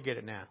to work to get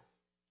it now.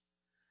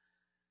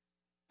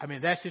 I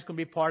mean, that's just going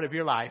to be part of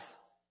your life.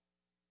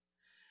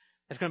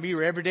 That's going to be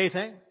your everyday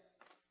thing.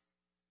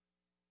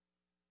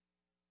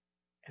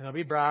 And there'll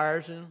be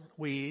briars and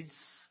weeds.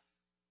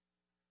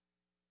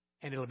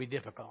 And it'll be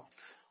difficult.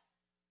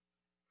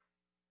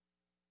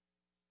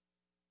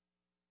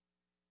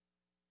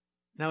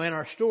 Now, in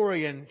our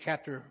story in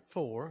chapter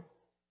 4,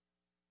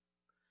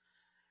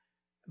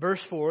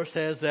 verse 4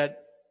 says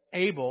that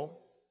Abel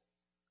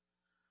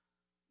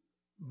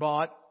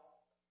brought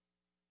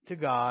to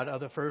God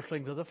of the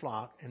firstlings of the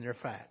flock and their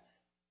fat.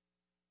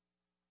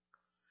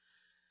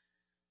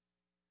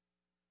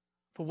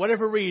 For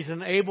whatever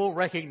reason, Abel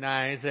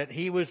recognized that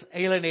he was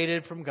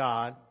alienated from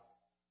God,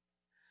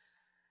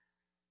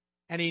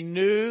 and he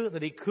knew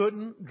that he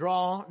couldn't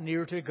draw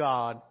near to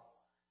God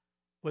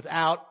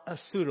without a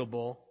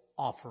suitable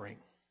offering.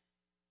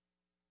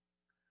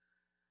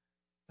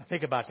 Now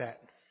think about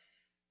that.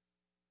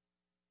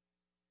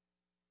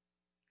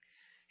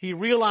 He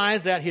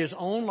realized that his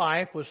own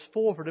life was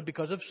forfeited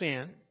because of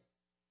sin,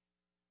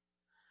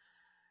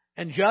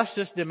 and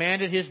justice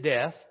demanded his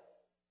death.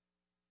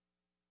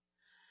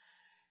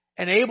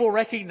 And Abel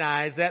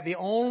recognized that the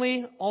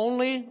only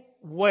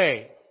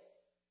way,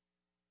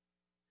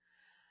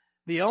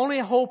 the only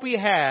hope he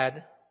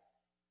had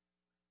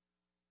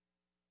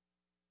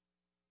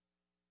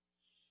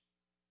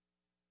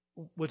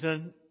was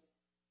in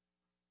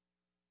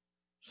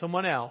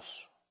someone else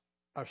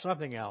or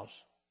something else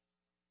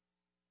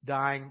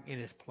dying in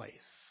his place.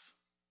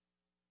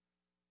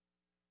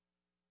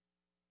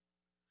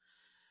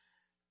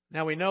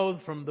 Now we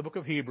know from the book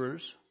of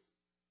Hebrews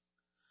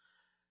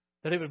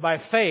that it was by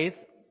faith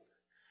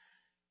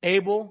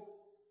Abel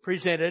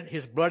presented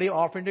his bloody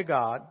offering to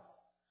God,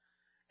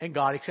 and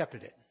God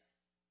accepted it.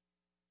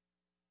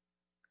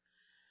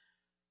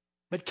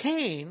 But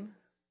Cain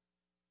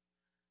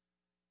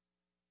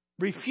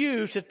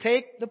refused to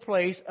take the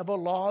place of a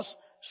lost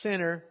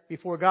sinner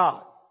before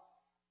God.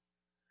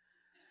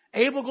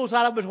 Abel goes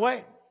out of his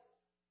way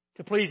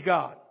to please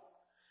God.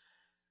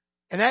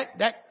 And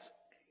that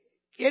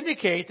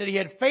indicates that he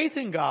had faith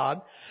in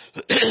God,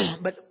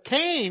 but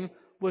Cain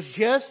was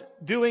just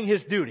doing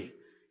his duty.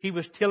 He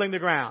was tilling the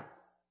ground.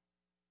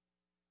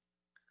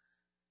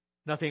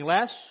 Nothing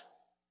less,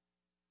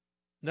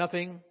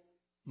 nothing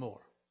more.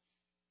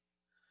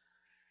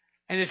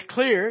 And it's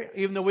clear,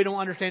 even though we don't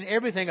understand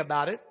everything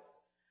about it,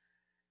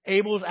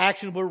 Abel's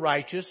actions were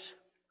righteous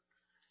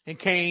and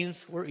Cain's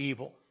were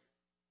evil.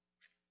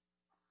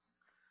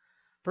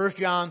 1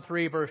 John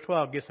 3 verse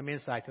 12 gives some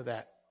insight to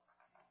that.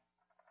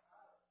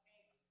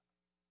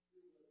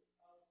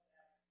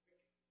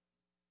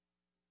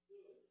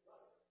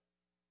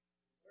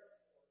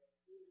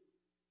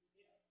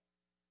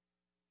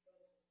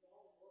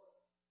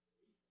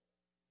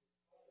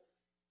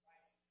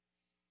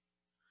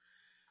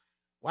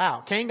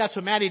 Wow, Cain got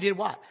so mad he did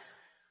what?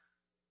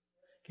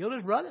 Killed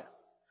his brother.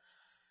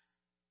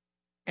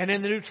 And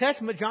in the New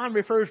Testament, John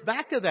refers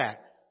back to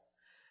that.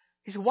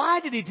 He said, why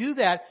did he do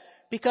that?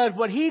 Because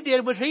what he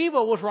did was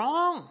evil, was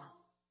wrong.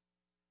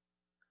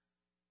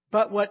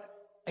 But what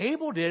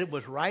Abel did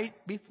was right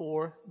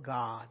before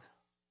God.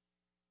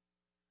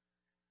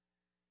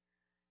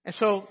 And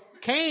so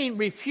Cain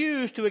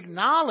refused to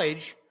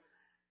acknowledge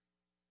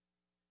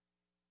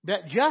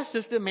that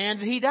justice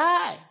demanded he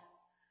die.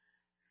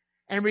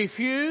 And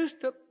refused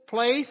to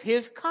place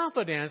his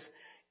confidence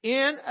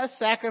in a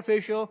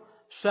sacrificial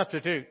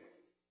substitute.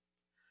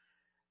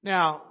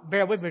 Now,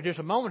 bear with me just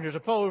a moment here.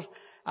 Suppose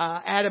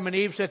Adam and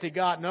Eve said to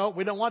God, no,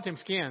 we don't want them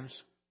skins.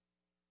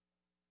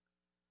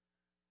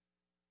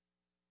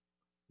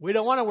 We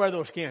don't want to wear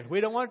those skins. We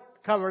don't want to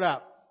cover it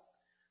up.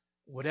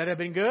 Would that have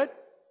been good?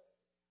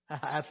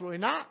 Absolutely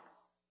not.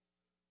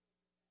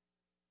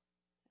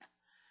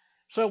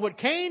 So what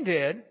Cain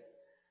did,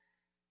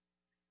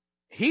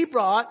 he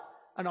brought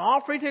an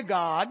offering to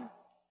God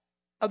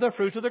of the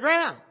fruits of the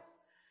ground.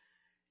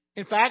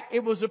 In fact,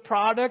 it was the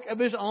product of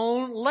his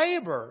own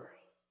labor.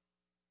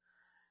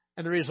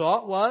 And the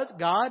result was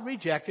God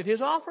rejected his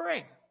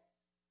offering.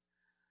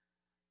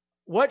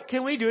 What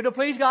can we do to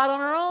please God on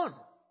our own?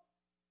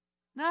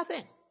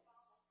 Nothing.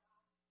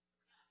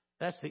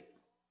 That's the...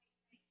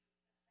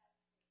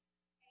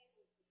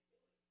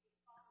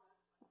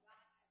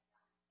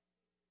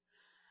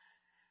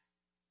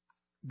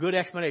 Good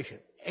explanation.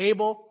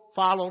 Abel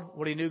followed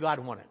what he knew God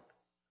wanted.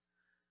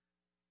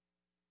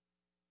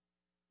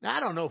 Now, I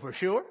don't know for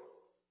sure.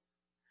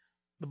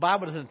 The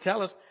Bible doesn't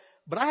tell us.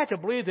 But I have to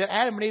believe that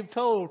Adam and Eve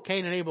told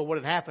Cain and Abel what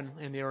had happened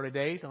in the early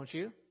days, don't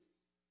you?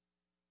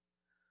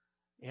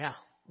 Yeah,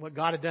 what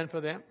God had done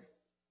for them.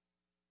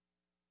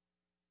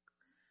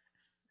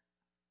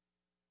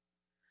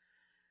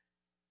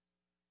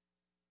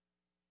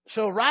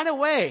 So right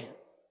away,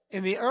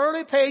 in the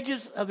early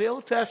pages of the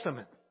Old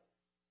Testament,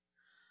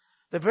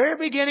 the very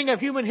beginning of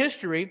human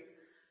history,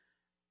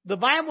 the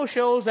Bible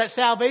shows that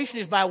salvation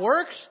is by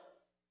works?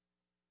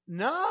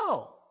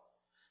 No.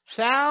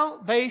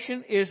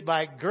 Salvation is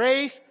by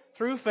grace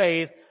through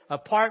faith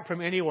apart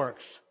from any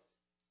works.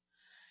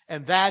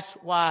 And that's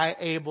why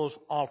Abel's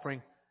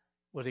offering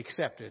was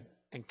accepted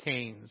and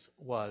Cain's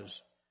was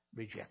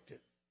rejected.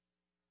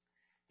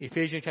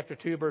 Ephesians chapter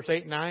 2 verse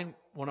 8 and 9,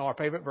 one of our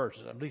favorite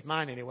verses, at least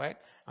mine anyway.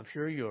 I'm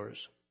sure yours.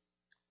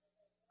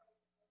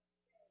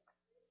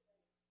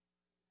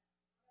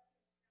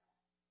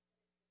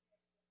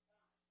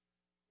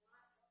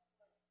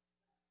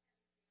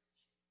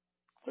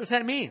 What does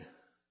that mean?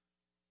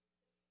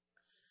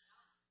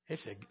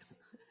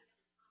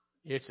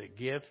 It's a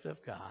gift of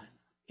God.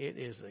 It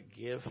is a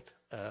gift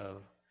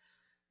of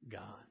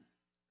God.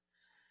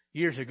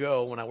 Years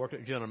ago, when I worked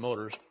at General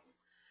Motors,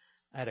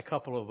 I had a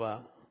couple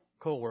of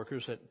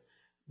co-workers that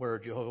were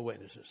Jehovah's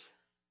Witnesses.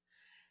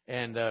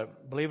 And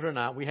believe it or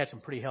not, we had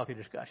some pretty healthy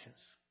discussions.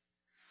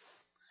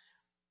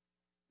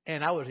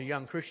 And I was a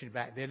young Christian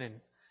back then,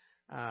 and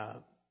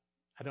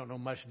I don't know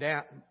much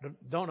now,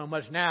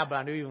 but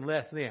I knew even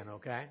less then,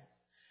 okay?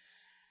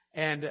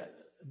 And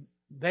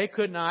they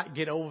could not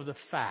get over the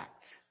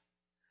fact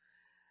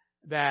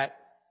that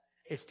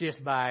it's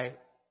just by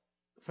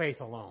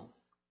faith alone.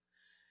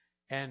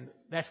 And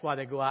that's why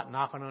they go out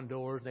knocking on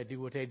doors and they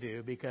do what they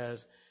do, because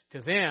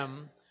to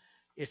them,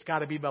 it's got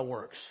to be by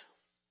works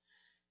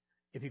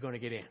if you're going to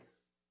get in.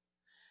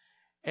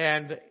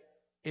 And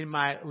in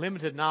my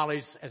limited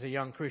knowledge as a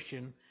young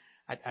Christian,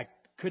 I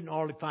couldn't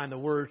hardly find the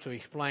words to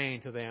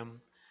explain to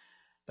them.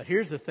 But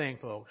here's the thing,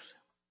 folks.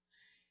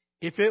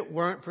 If it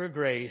weren't for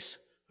grace,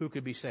 who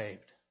could be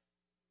saved?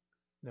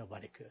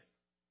 Nobody could.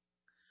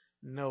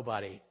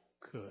 Nobody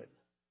could.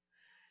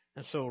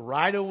 And so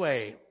right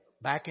away,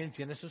 back in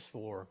Genesis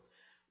 4,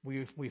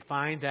 we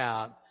find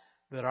out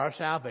that our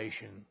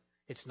salvation,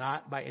 it's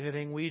not by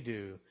anything we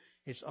do.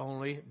 It's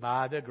only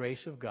by the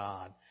grace of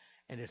God.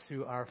 And it's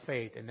through our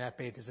faith. And that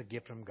faith is a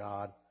gift from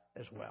God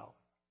as well.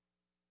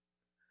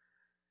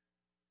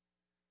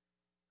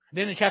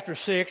 Then in chapter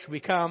 6,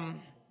 we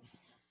come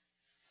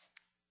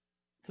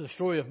to the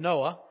story of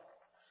Noah.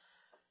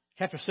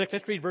 Chapter 6,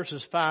 let's read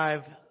verses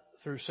 5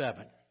 through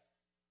 7.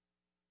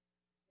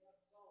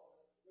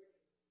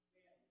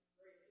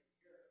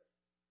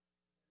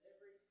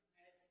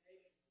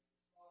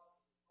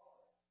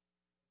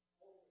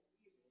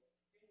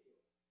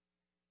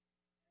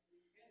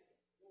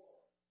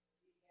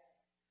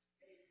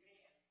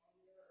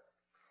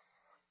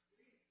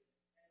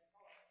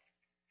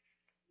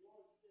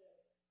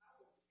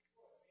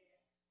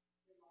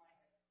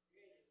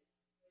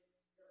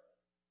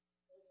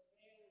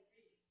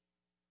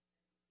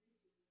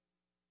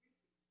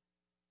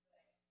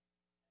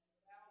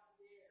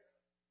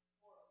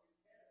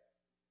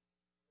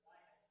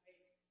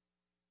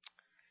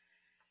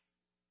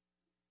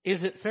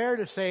 Is it fair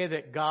to say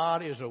that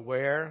God is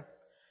aware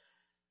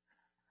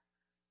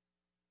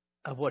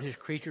of what His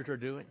creatures are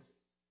doing?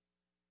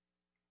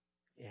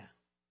 Yeah.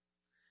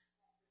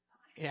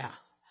 Yeah.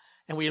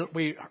 And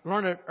we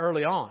learn it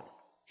early on.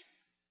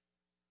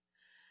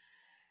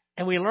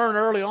 And we learn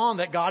early on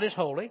that God is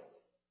holy.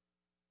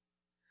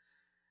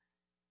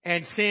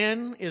 And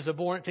sin is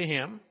abhorrent to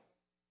Him.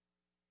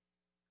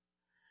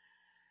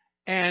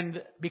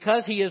 And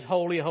because He is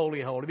holy,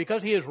 holy, holy,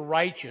 because He is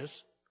righteous,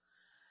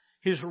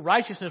 His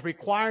righteousness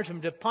requires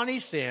Him to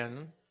punish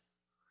sin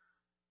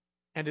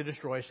and to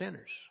destroy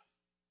sinners.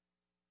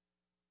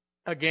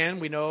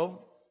 Again, we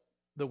know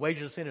the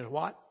wages of sin is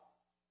what?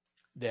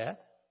 Death.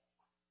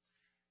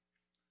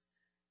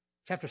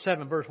 Chapter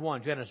 7, verse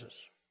 1, Genesis.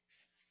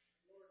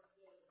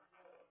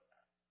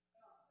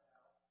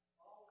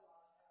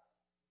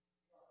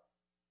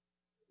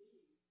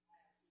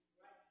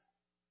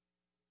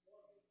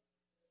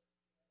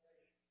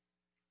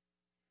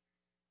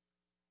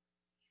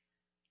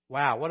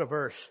 Wow, what a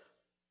verse.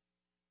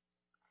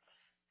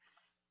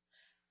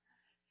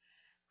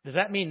 Does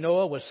that mean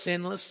Noah was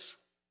sinless?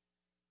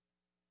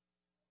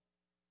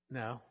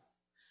 No.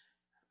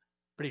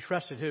 But he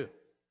trusted who?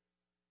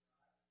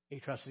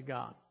 He trusted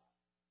God.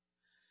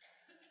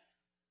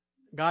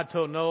 God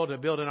told Noah to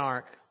build an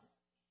ark.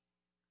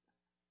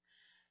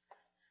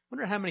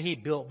 Wonder how many he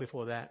built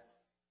before that.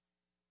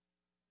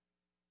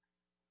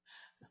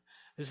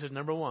 This is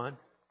number one.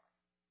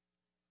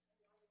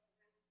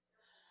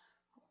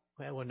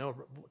 Well, no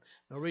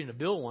reason to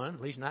build one,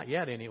 at least not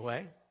yet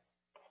anyway.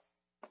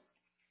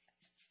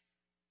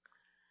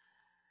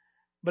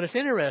 But it's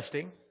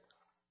interesting.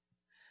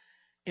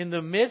 In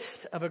the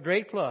midst of a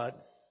great flood,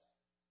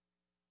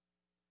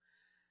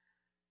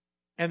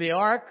 and the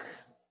ark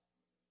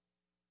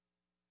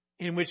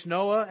in which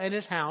Noah and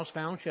his house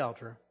found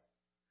shelter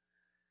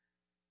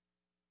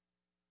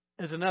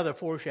is another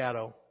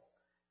foreshadow,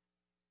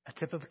 a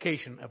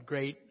typification of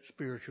great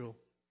spiritual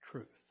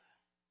truth.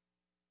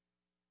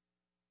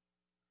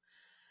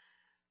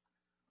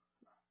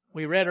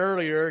 We read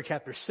earlier,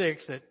 chapter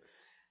 6, that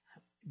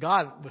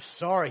God was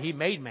sorry He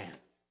made man.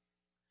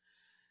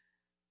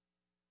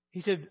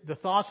 He said the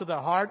thoughts of the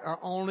heart are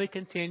only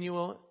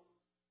continual,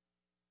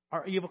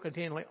 are evil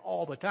continually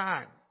all the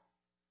time.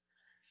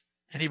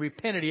 And He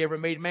repented He ever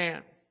made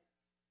man.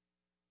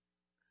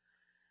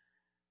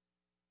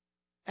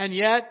 And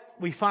yet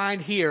we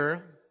find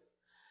here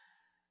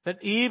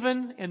that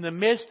even in the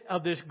midst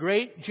of this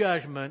great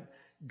judgment,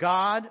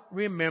 God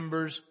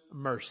remembers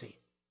mercy.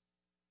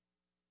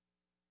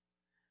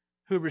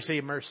 Who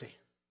received mercy?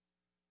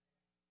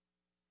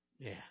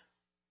 Yeah.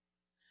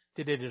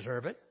 Did they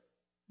deserve it?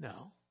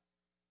 No.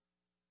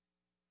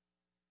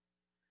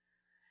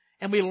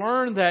 And we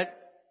learn that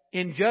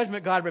in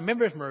judgment God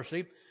remembers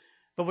mercy,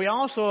 but we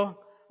also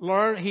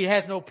learn He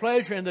has no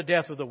pleasure in the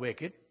death of the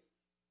wicked.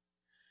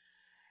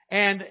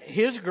 And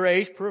His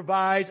grace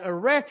provides a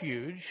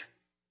refuge,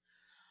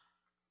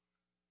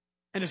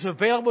 and it's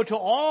available to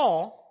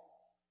all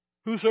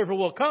whosoever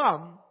will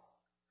come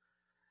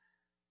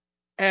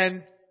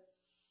and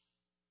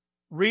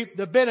reap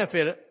the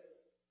benefit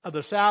of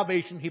the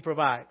salvation He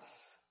provides.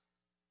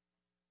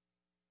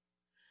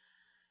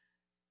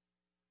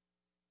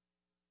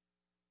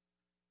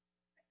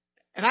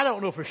 And I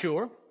don't know for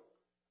sure,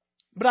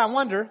 but I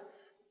wonder,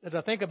 as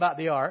I think about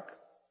the ark,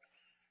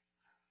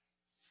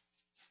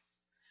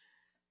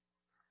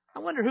 I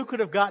wonder who could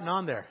have gotten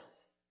on there.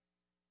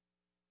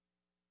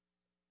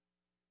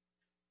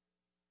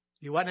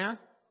 You what now?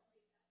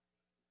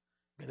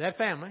 That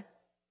family.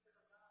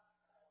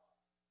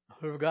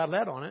 Whoever God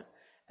led on it.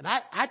 And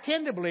I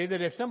tend to believe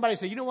that if somebody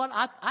said, you know what,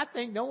 I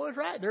think Noah's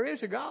right. There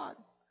is a God.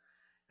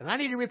 And I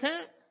need to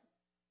repent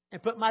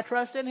and put my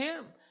trust in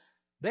Him.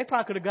 They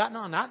probably could have gotten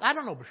on. I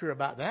don't know for sure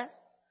about that.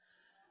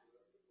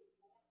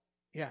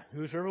 Yeah,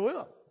 whosoever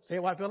will. Say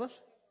what, Phyllis?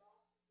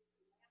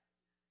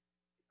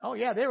 Oh,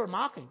 yeah, they were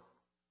mocking.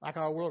 Like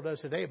our world does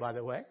today, by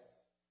the way.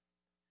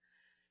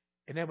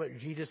 Isn't that what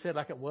Jesus said,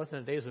 like it was in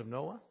the days of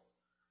Noah?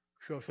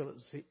 So shall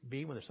it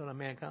be when the Son of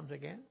Man comes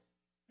again?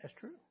 That's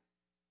true.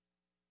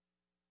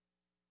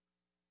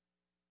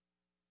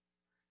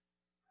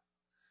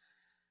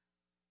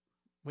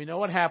 We know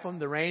what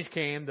happened. The rains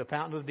came. The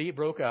fountain of the deep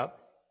broke up.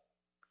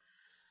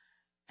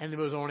 And there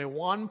was only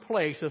one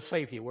place of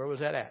safety. Where was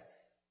that at?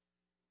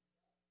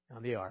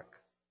 On the ark.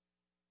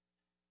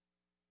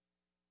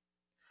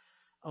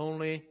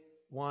 only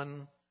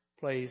one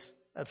place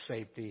of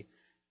safety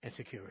and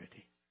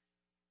security.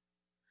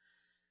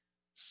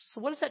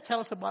 So what does that tell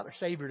us about our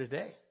Savior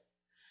today?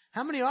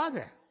 How many are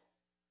there?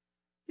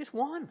 Just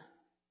one.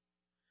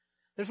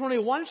 There's only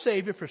one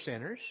Savior for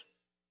sinners,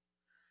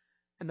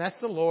 and that's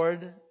the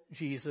Lord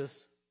Jesus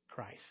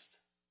Christ.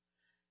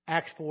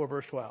 Acts 4,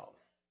 verse 12.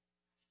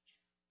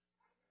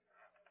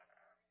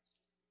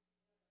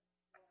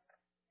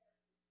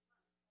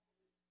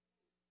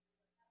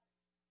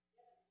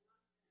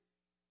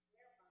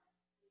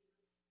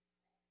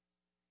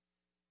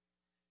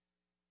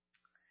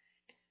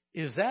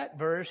 Is that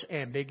verse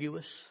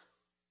ambiguous?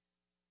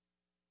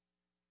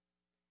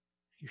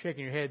 You're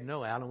shaking your head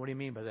no, Alan. What do you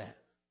mean by that?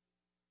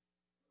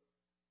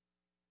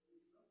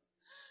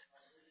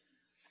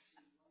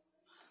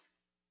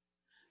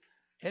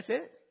 That's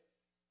it.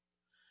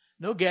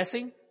 No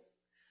guessing.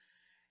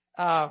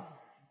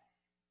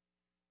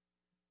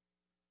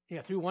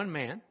 Through one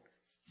man.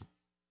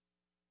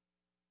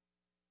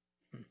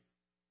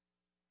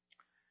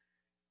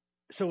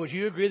 So would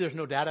you agree there's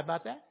no doubt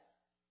about that?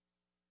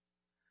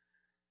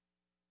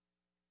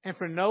 And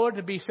for Noah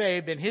to be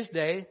saved in his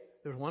day,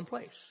 there's one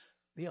place,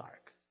 the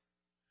ark.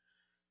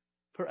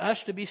 For us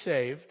to be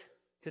saved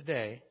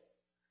today,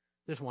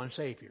 there's one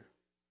Savior,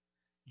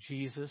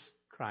 Jesus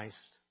Christ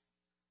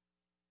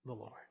the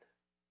Lord.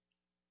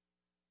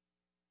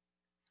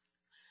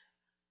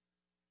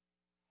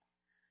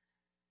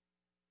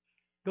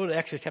 Go to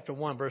Exodus chapter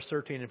 1, verse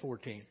 13 and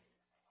 14.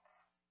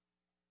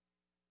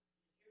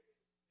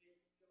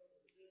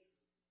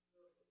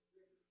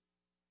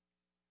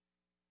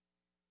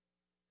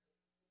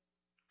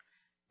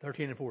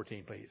 (13 and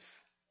 14, please).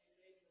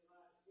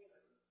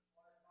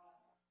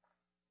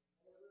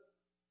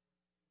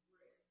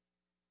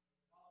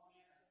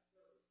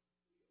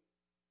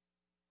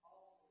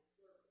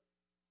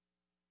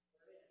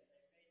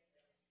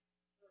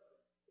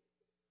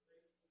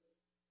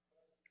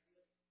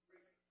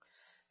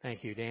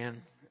 Thank you,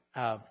 Dan.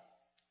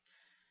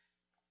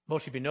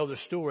 Most of you know the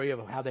story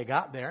of how they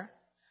got there.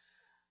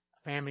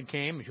 Famine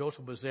came.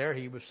 Joseph was there.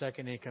 He was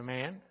second in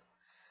command.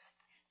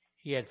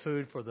 He had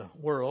food for the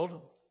world.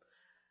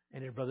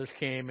 And his brothers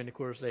came, and of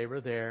course they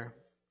were there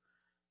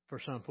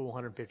for some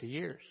 450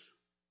 years,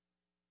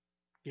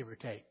 give or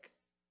take.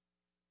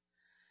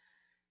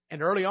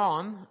 And early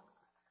on,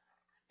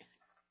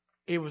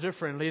 it was a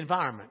friendly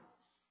environment.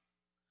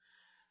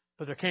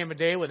 But there came a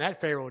day when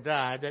that Pharaoh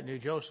died that knew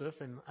Joseph,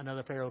 and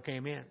another Pharaoh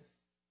came in.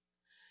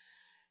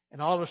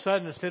 And all of a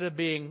sudden, instead of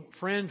being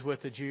friends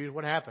with the Jews,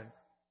 what happened?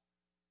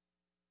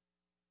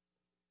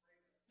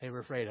 They were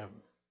afraid of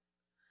them.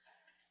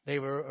 They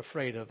were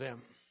afraid of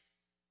them.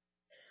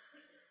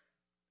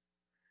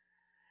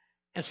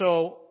 And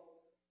so,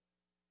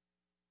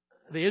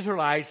 the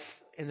Israelites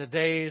in the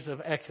days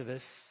of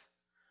Exodus,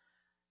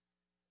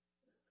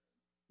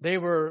 they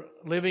were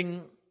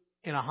living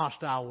in a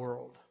hostile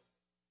world.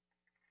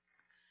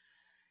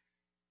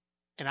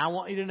 And I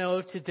want you to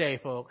know today,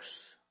 folks,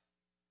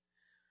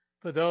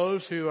 for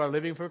those who are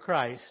living for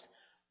Christ,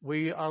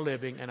 we are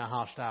living in a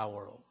hostile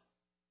world.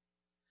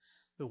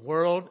 The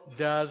world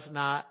does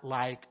not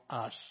like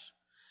us,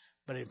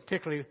 but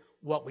particularly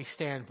what we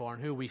stand for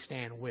and who we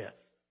stand with.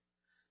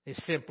 They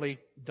simply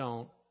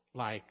don't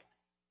like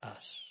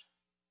us.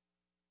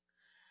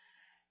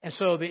 And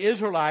so the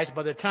Israelites,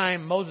 by the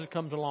time Moses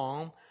comes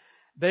along,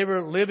 they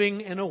were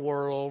living in a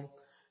world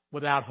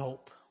without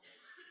hope.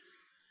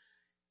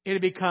 It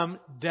had become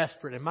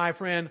desperate. And my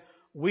friend,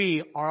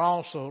 we are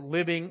also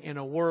living in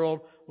a world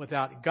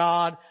without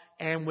God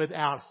and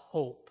without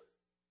hope.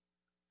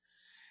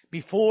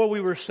 Before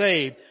we were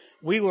saved,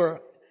 we were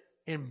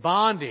in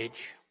bondage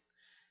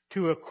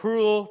to a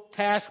cruel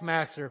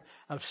taskmaster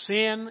of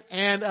sin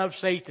and of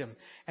Satan.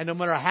 And no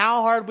matter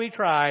how hard we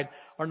tried,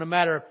 or no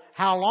matter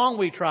how long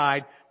we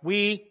tried,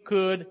 we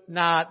could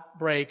not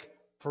break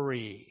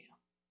free.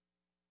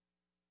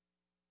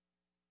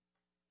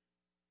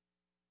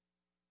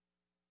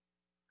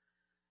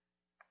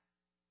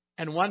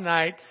 And one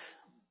night,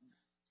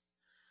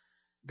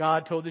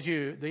 God told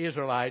the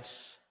Israelites,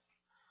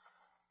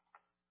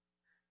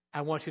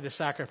 I want you to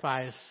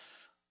sacrifice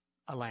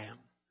a lamb.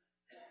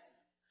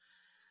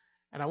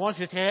 And I want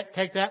you to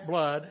take that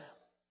blood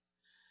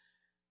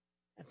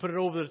and put it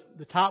over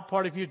the top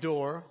part of your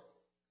door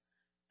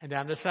and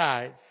down the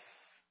sides.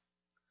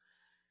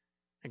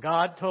 And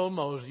God told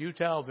Moses, you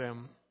tell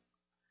them,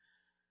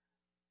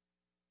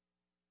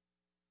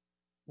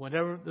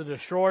 whenever the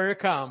destroyer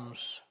comes,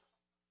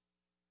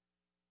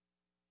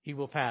 he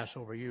will pass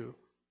over you.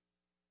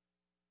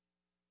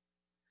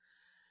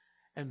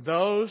 And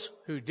those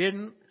who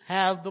didn't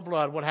have the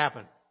blood, what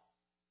happened?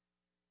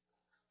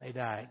 They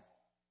died.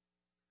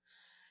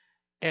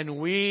 And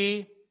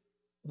we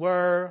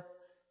were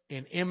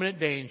in imminent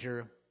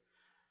danger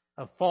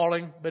of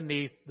falling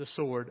beneath the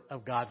sword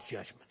of God's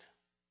judgment.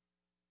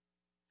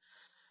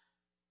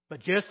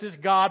 But just as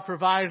God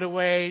provided a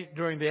way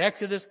during the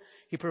Exodus,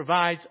 He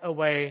provides a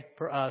way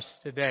for us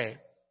today.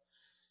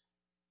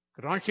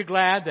 But aren't you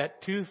glad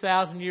that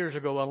 2,000 years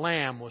ago a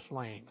lamb was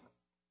slain?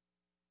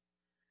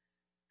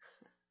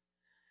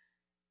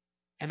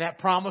 And that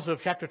promise of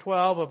chapter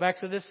 12 of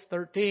Exodus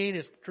 13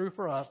 is true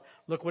for us.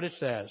 Look what it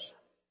says.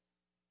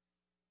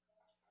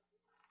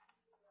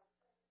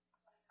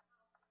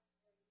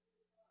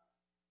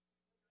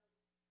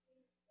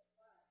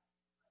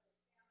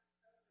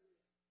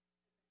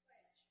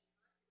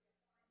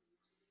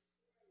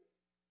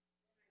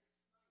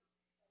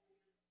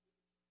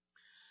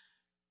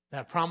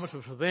 That promise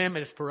was for them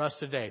and it's for us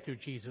today through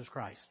Jesus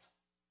Christ.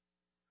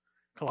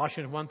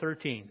 Colossians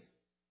 1:13.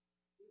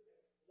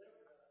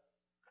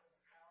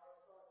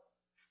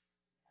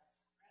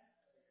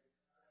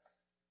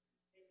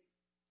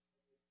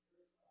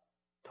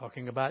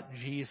 Talking about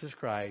Jesus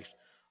Christ,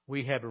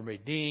 we have been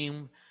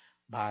redeemed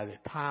by the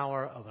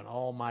power of an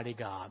almighty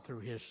God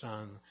through His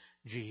Son,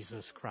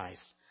 Jesus Christ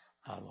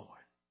our Lord.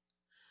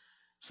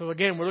 So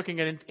again, we're looking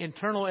at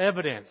internal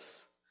evidence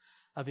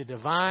of the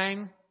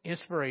divine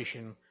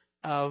inspiration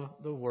of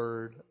the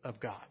Word of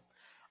God.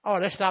 All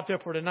right, let's stop there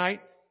for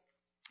tonight.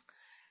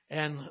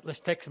 And let's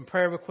take some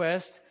prayer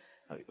requests.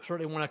 I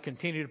certainly want to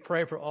continue to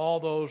pray for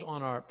all those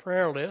on our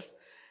prayer list.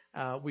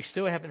 We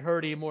still haven't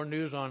heard any more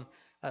news on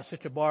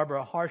Sister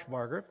Barbara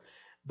Harshbarger,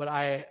 but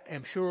I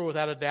am sure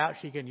without a doubt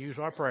she can use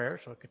our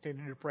prayers, so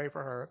continue to pray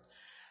for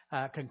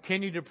her.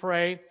 Continue to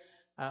pray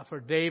for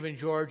Dave and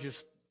George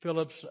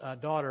Phillips'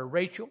 daughter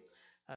Rachel.